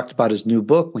 We talked about his new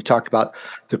book. We talked about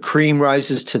the cream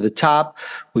rises to the top.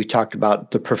 We talked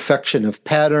about the perfection of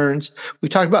patterns. We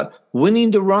talked about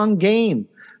winning the wrong game.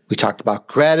 We talked about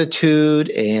gratitude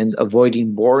and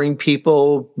avoiding boring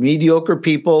people, mediocre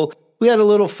people. We had a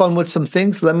little fun with some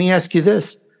things. Let me ask you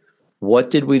this. What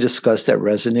did we discuss that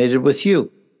resonated with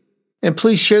you? And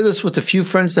please share this with a few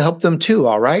friends to help them too,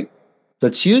 all right?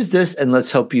 Let's use this and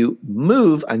let's help you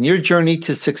move on your journey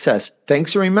to success.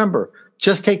 Thanks, and remember,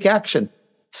 just take action.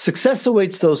 Success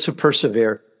awaits those who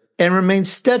persevere and remain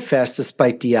steadfast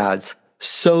despite the odds.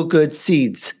 Sow good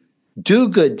seeds, do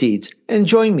good deeds, and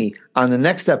join me on the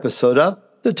next episode of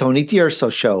The Tony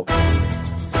DUrso Show.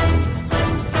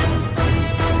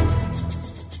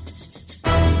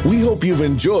 We hope you've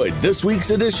enjoyed this week's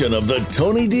edition of The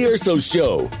Tony DUrso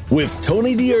Show with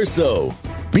Tony DUrso.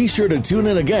 Be sure to tune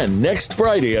in again next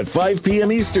Friday at 5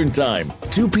 p.m. Eastern Time,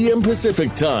 2 p.m.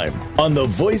 Pacific Time on the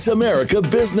Voice America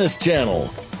Business Channel.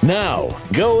 Now,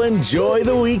 go enjoy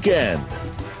the weekend.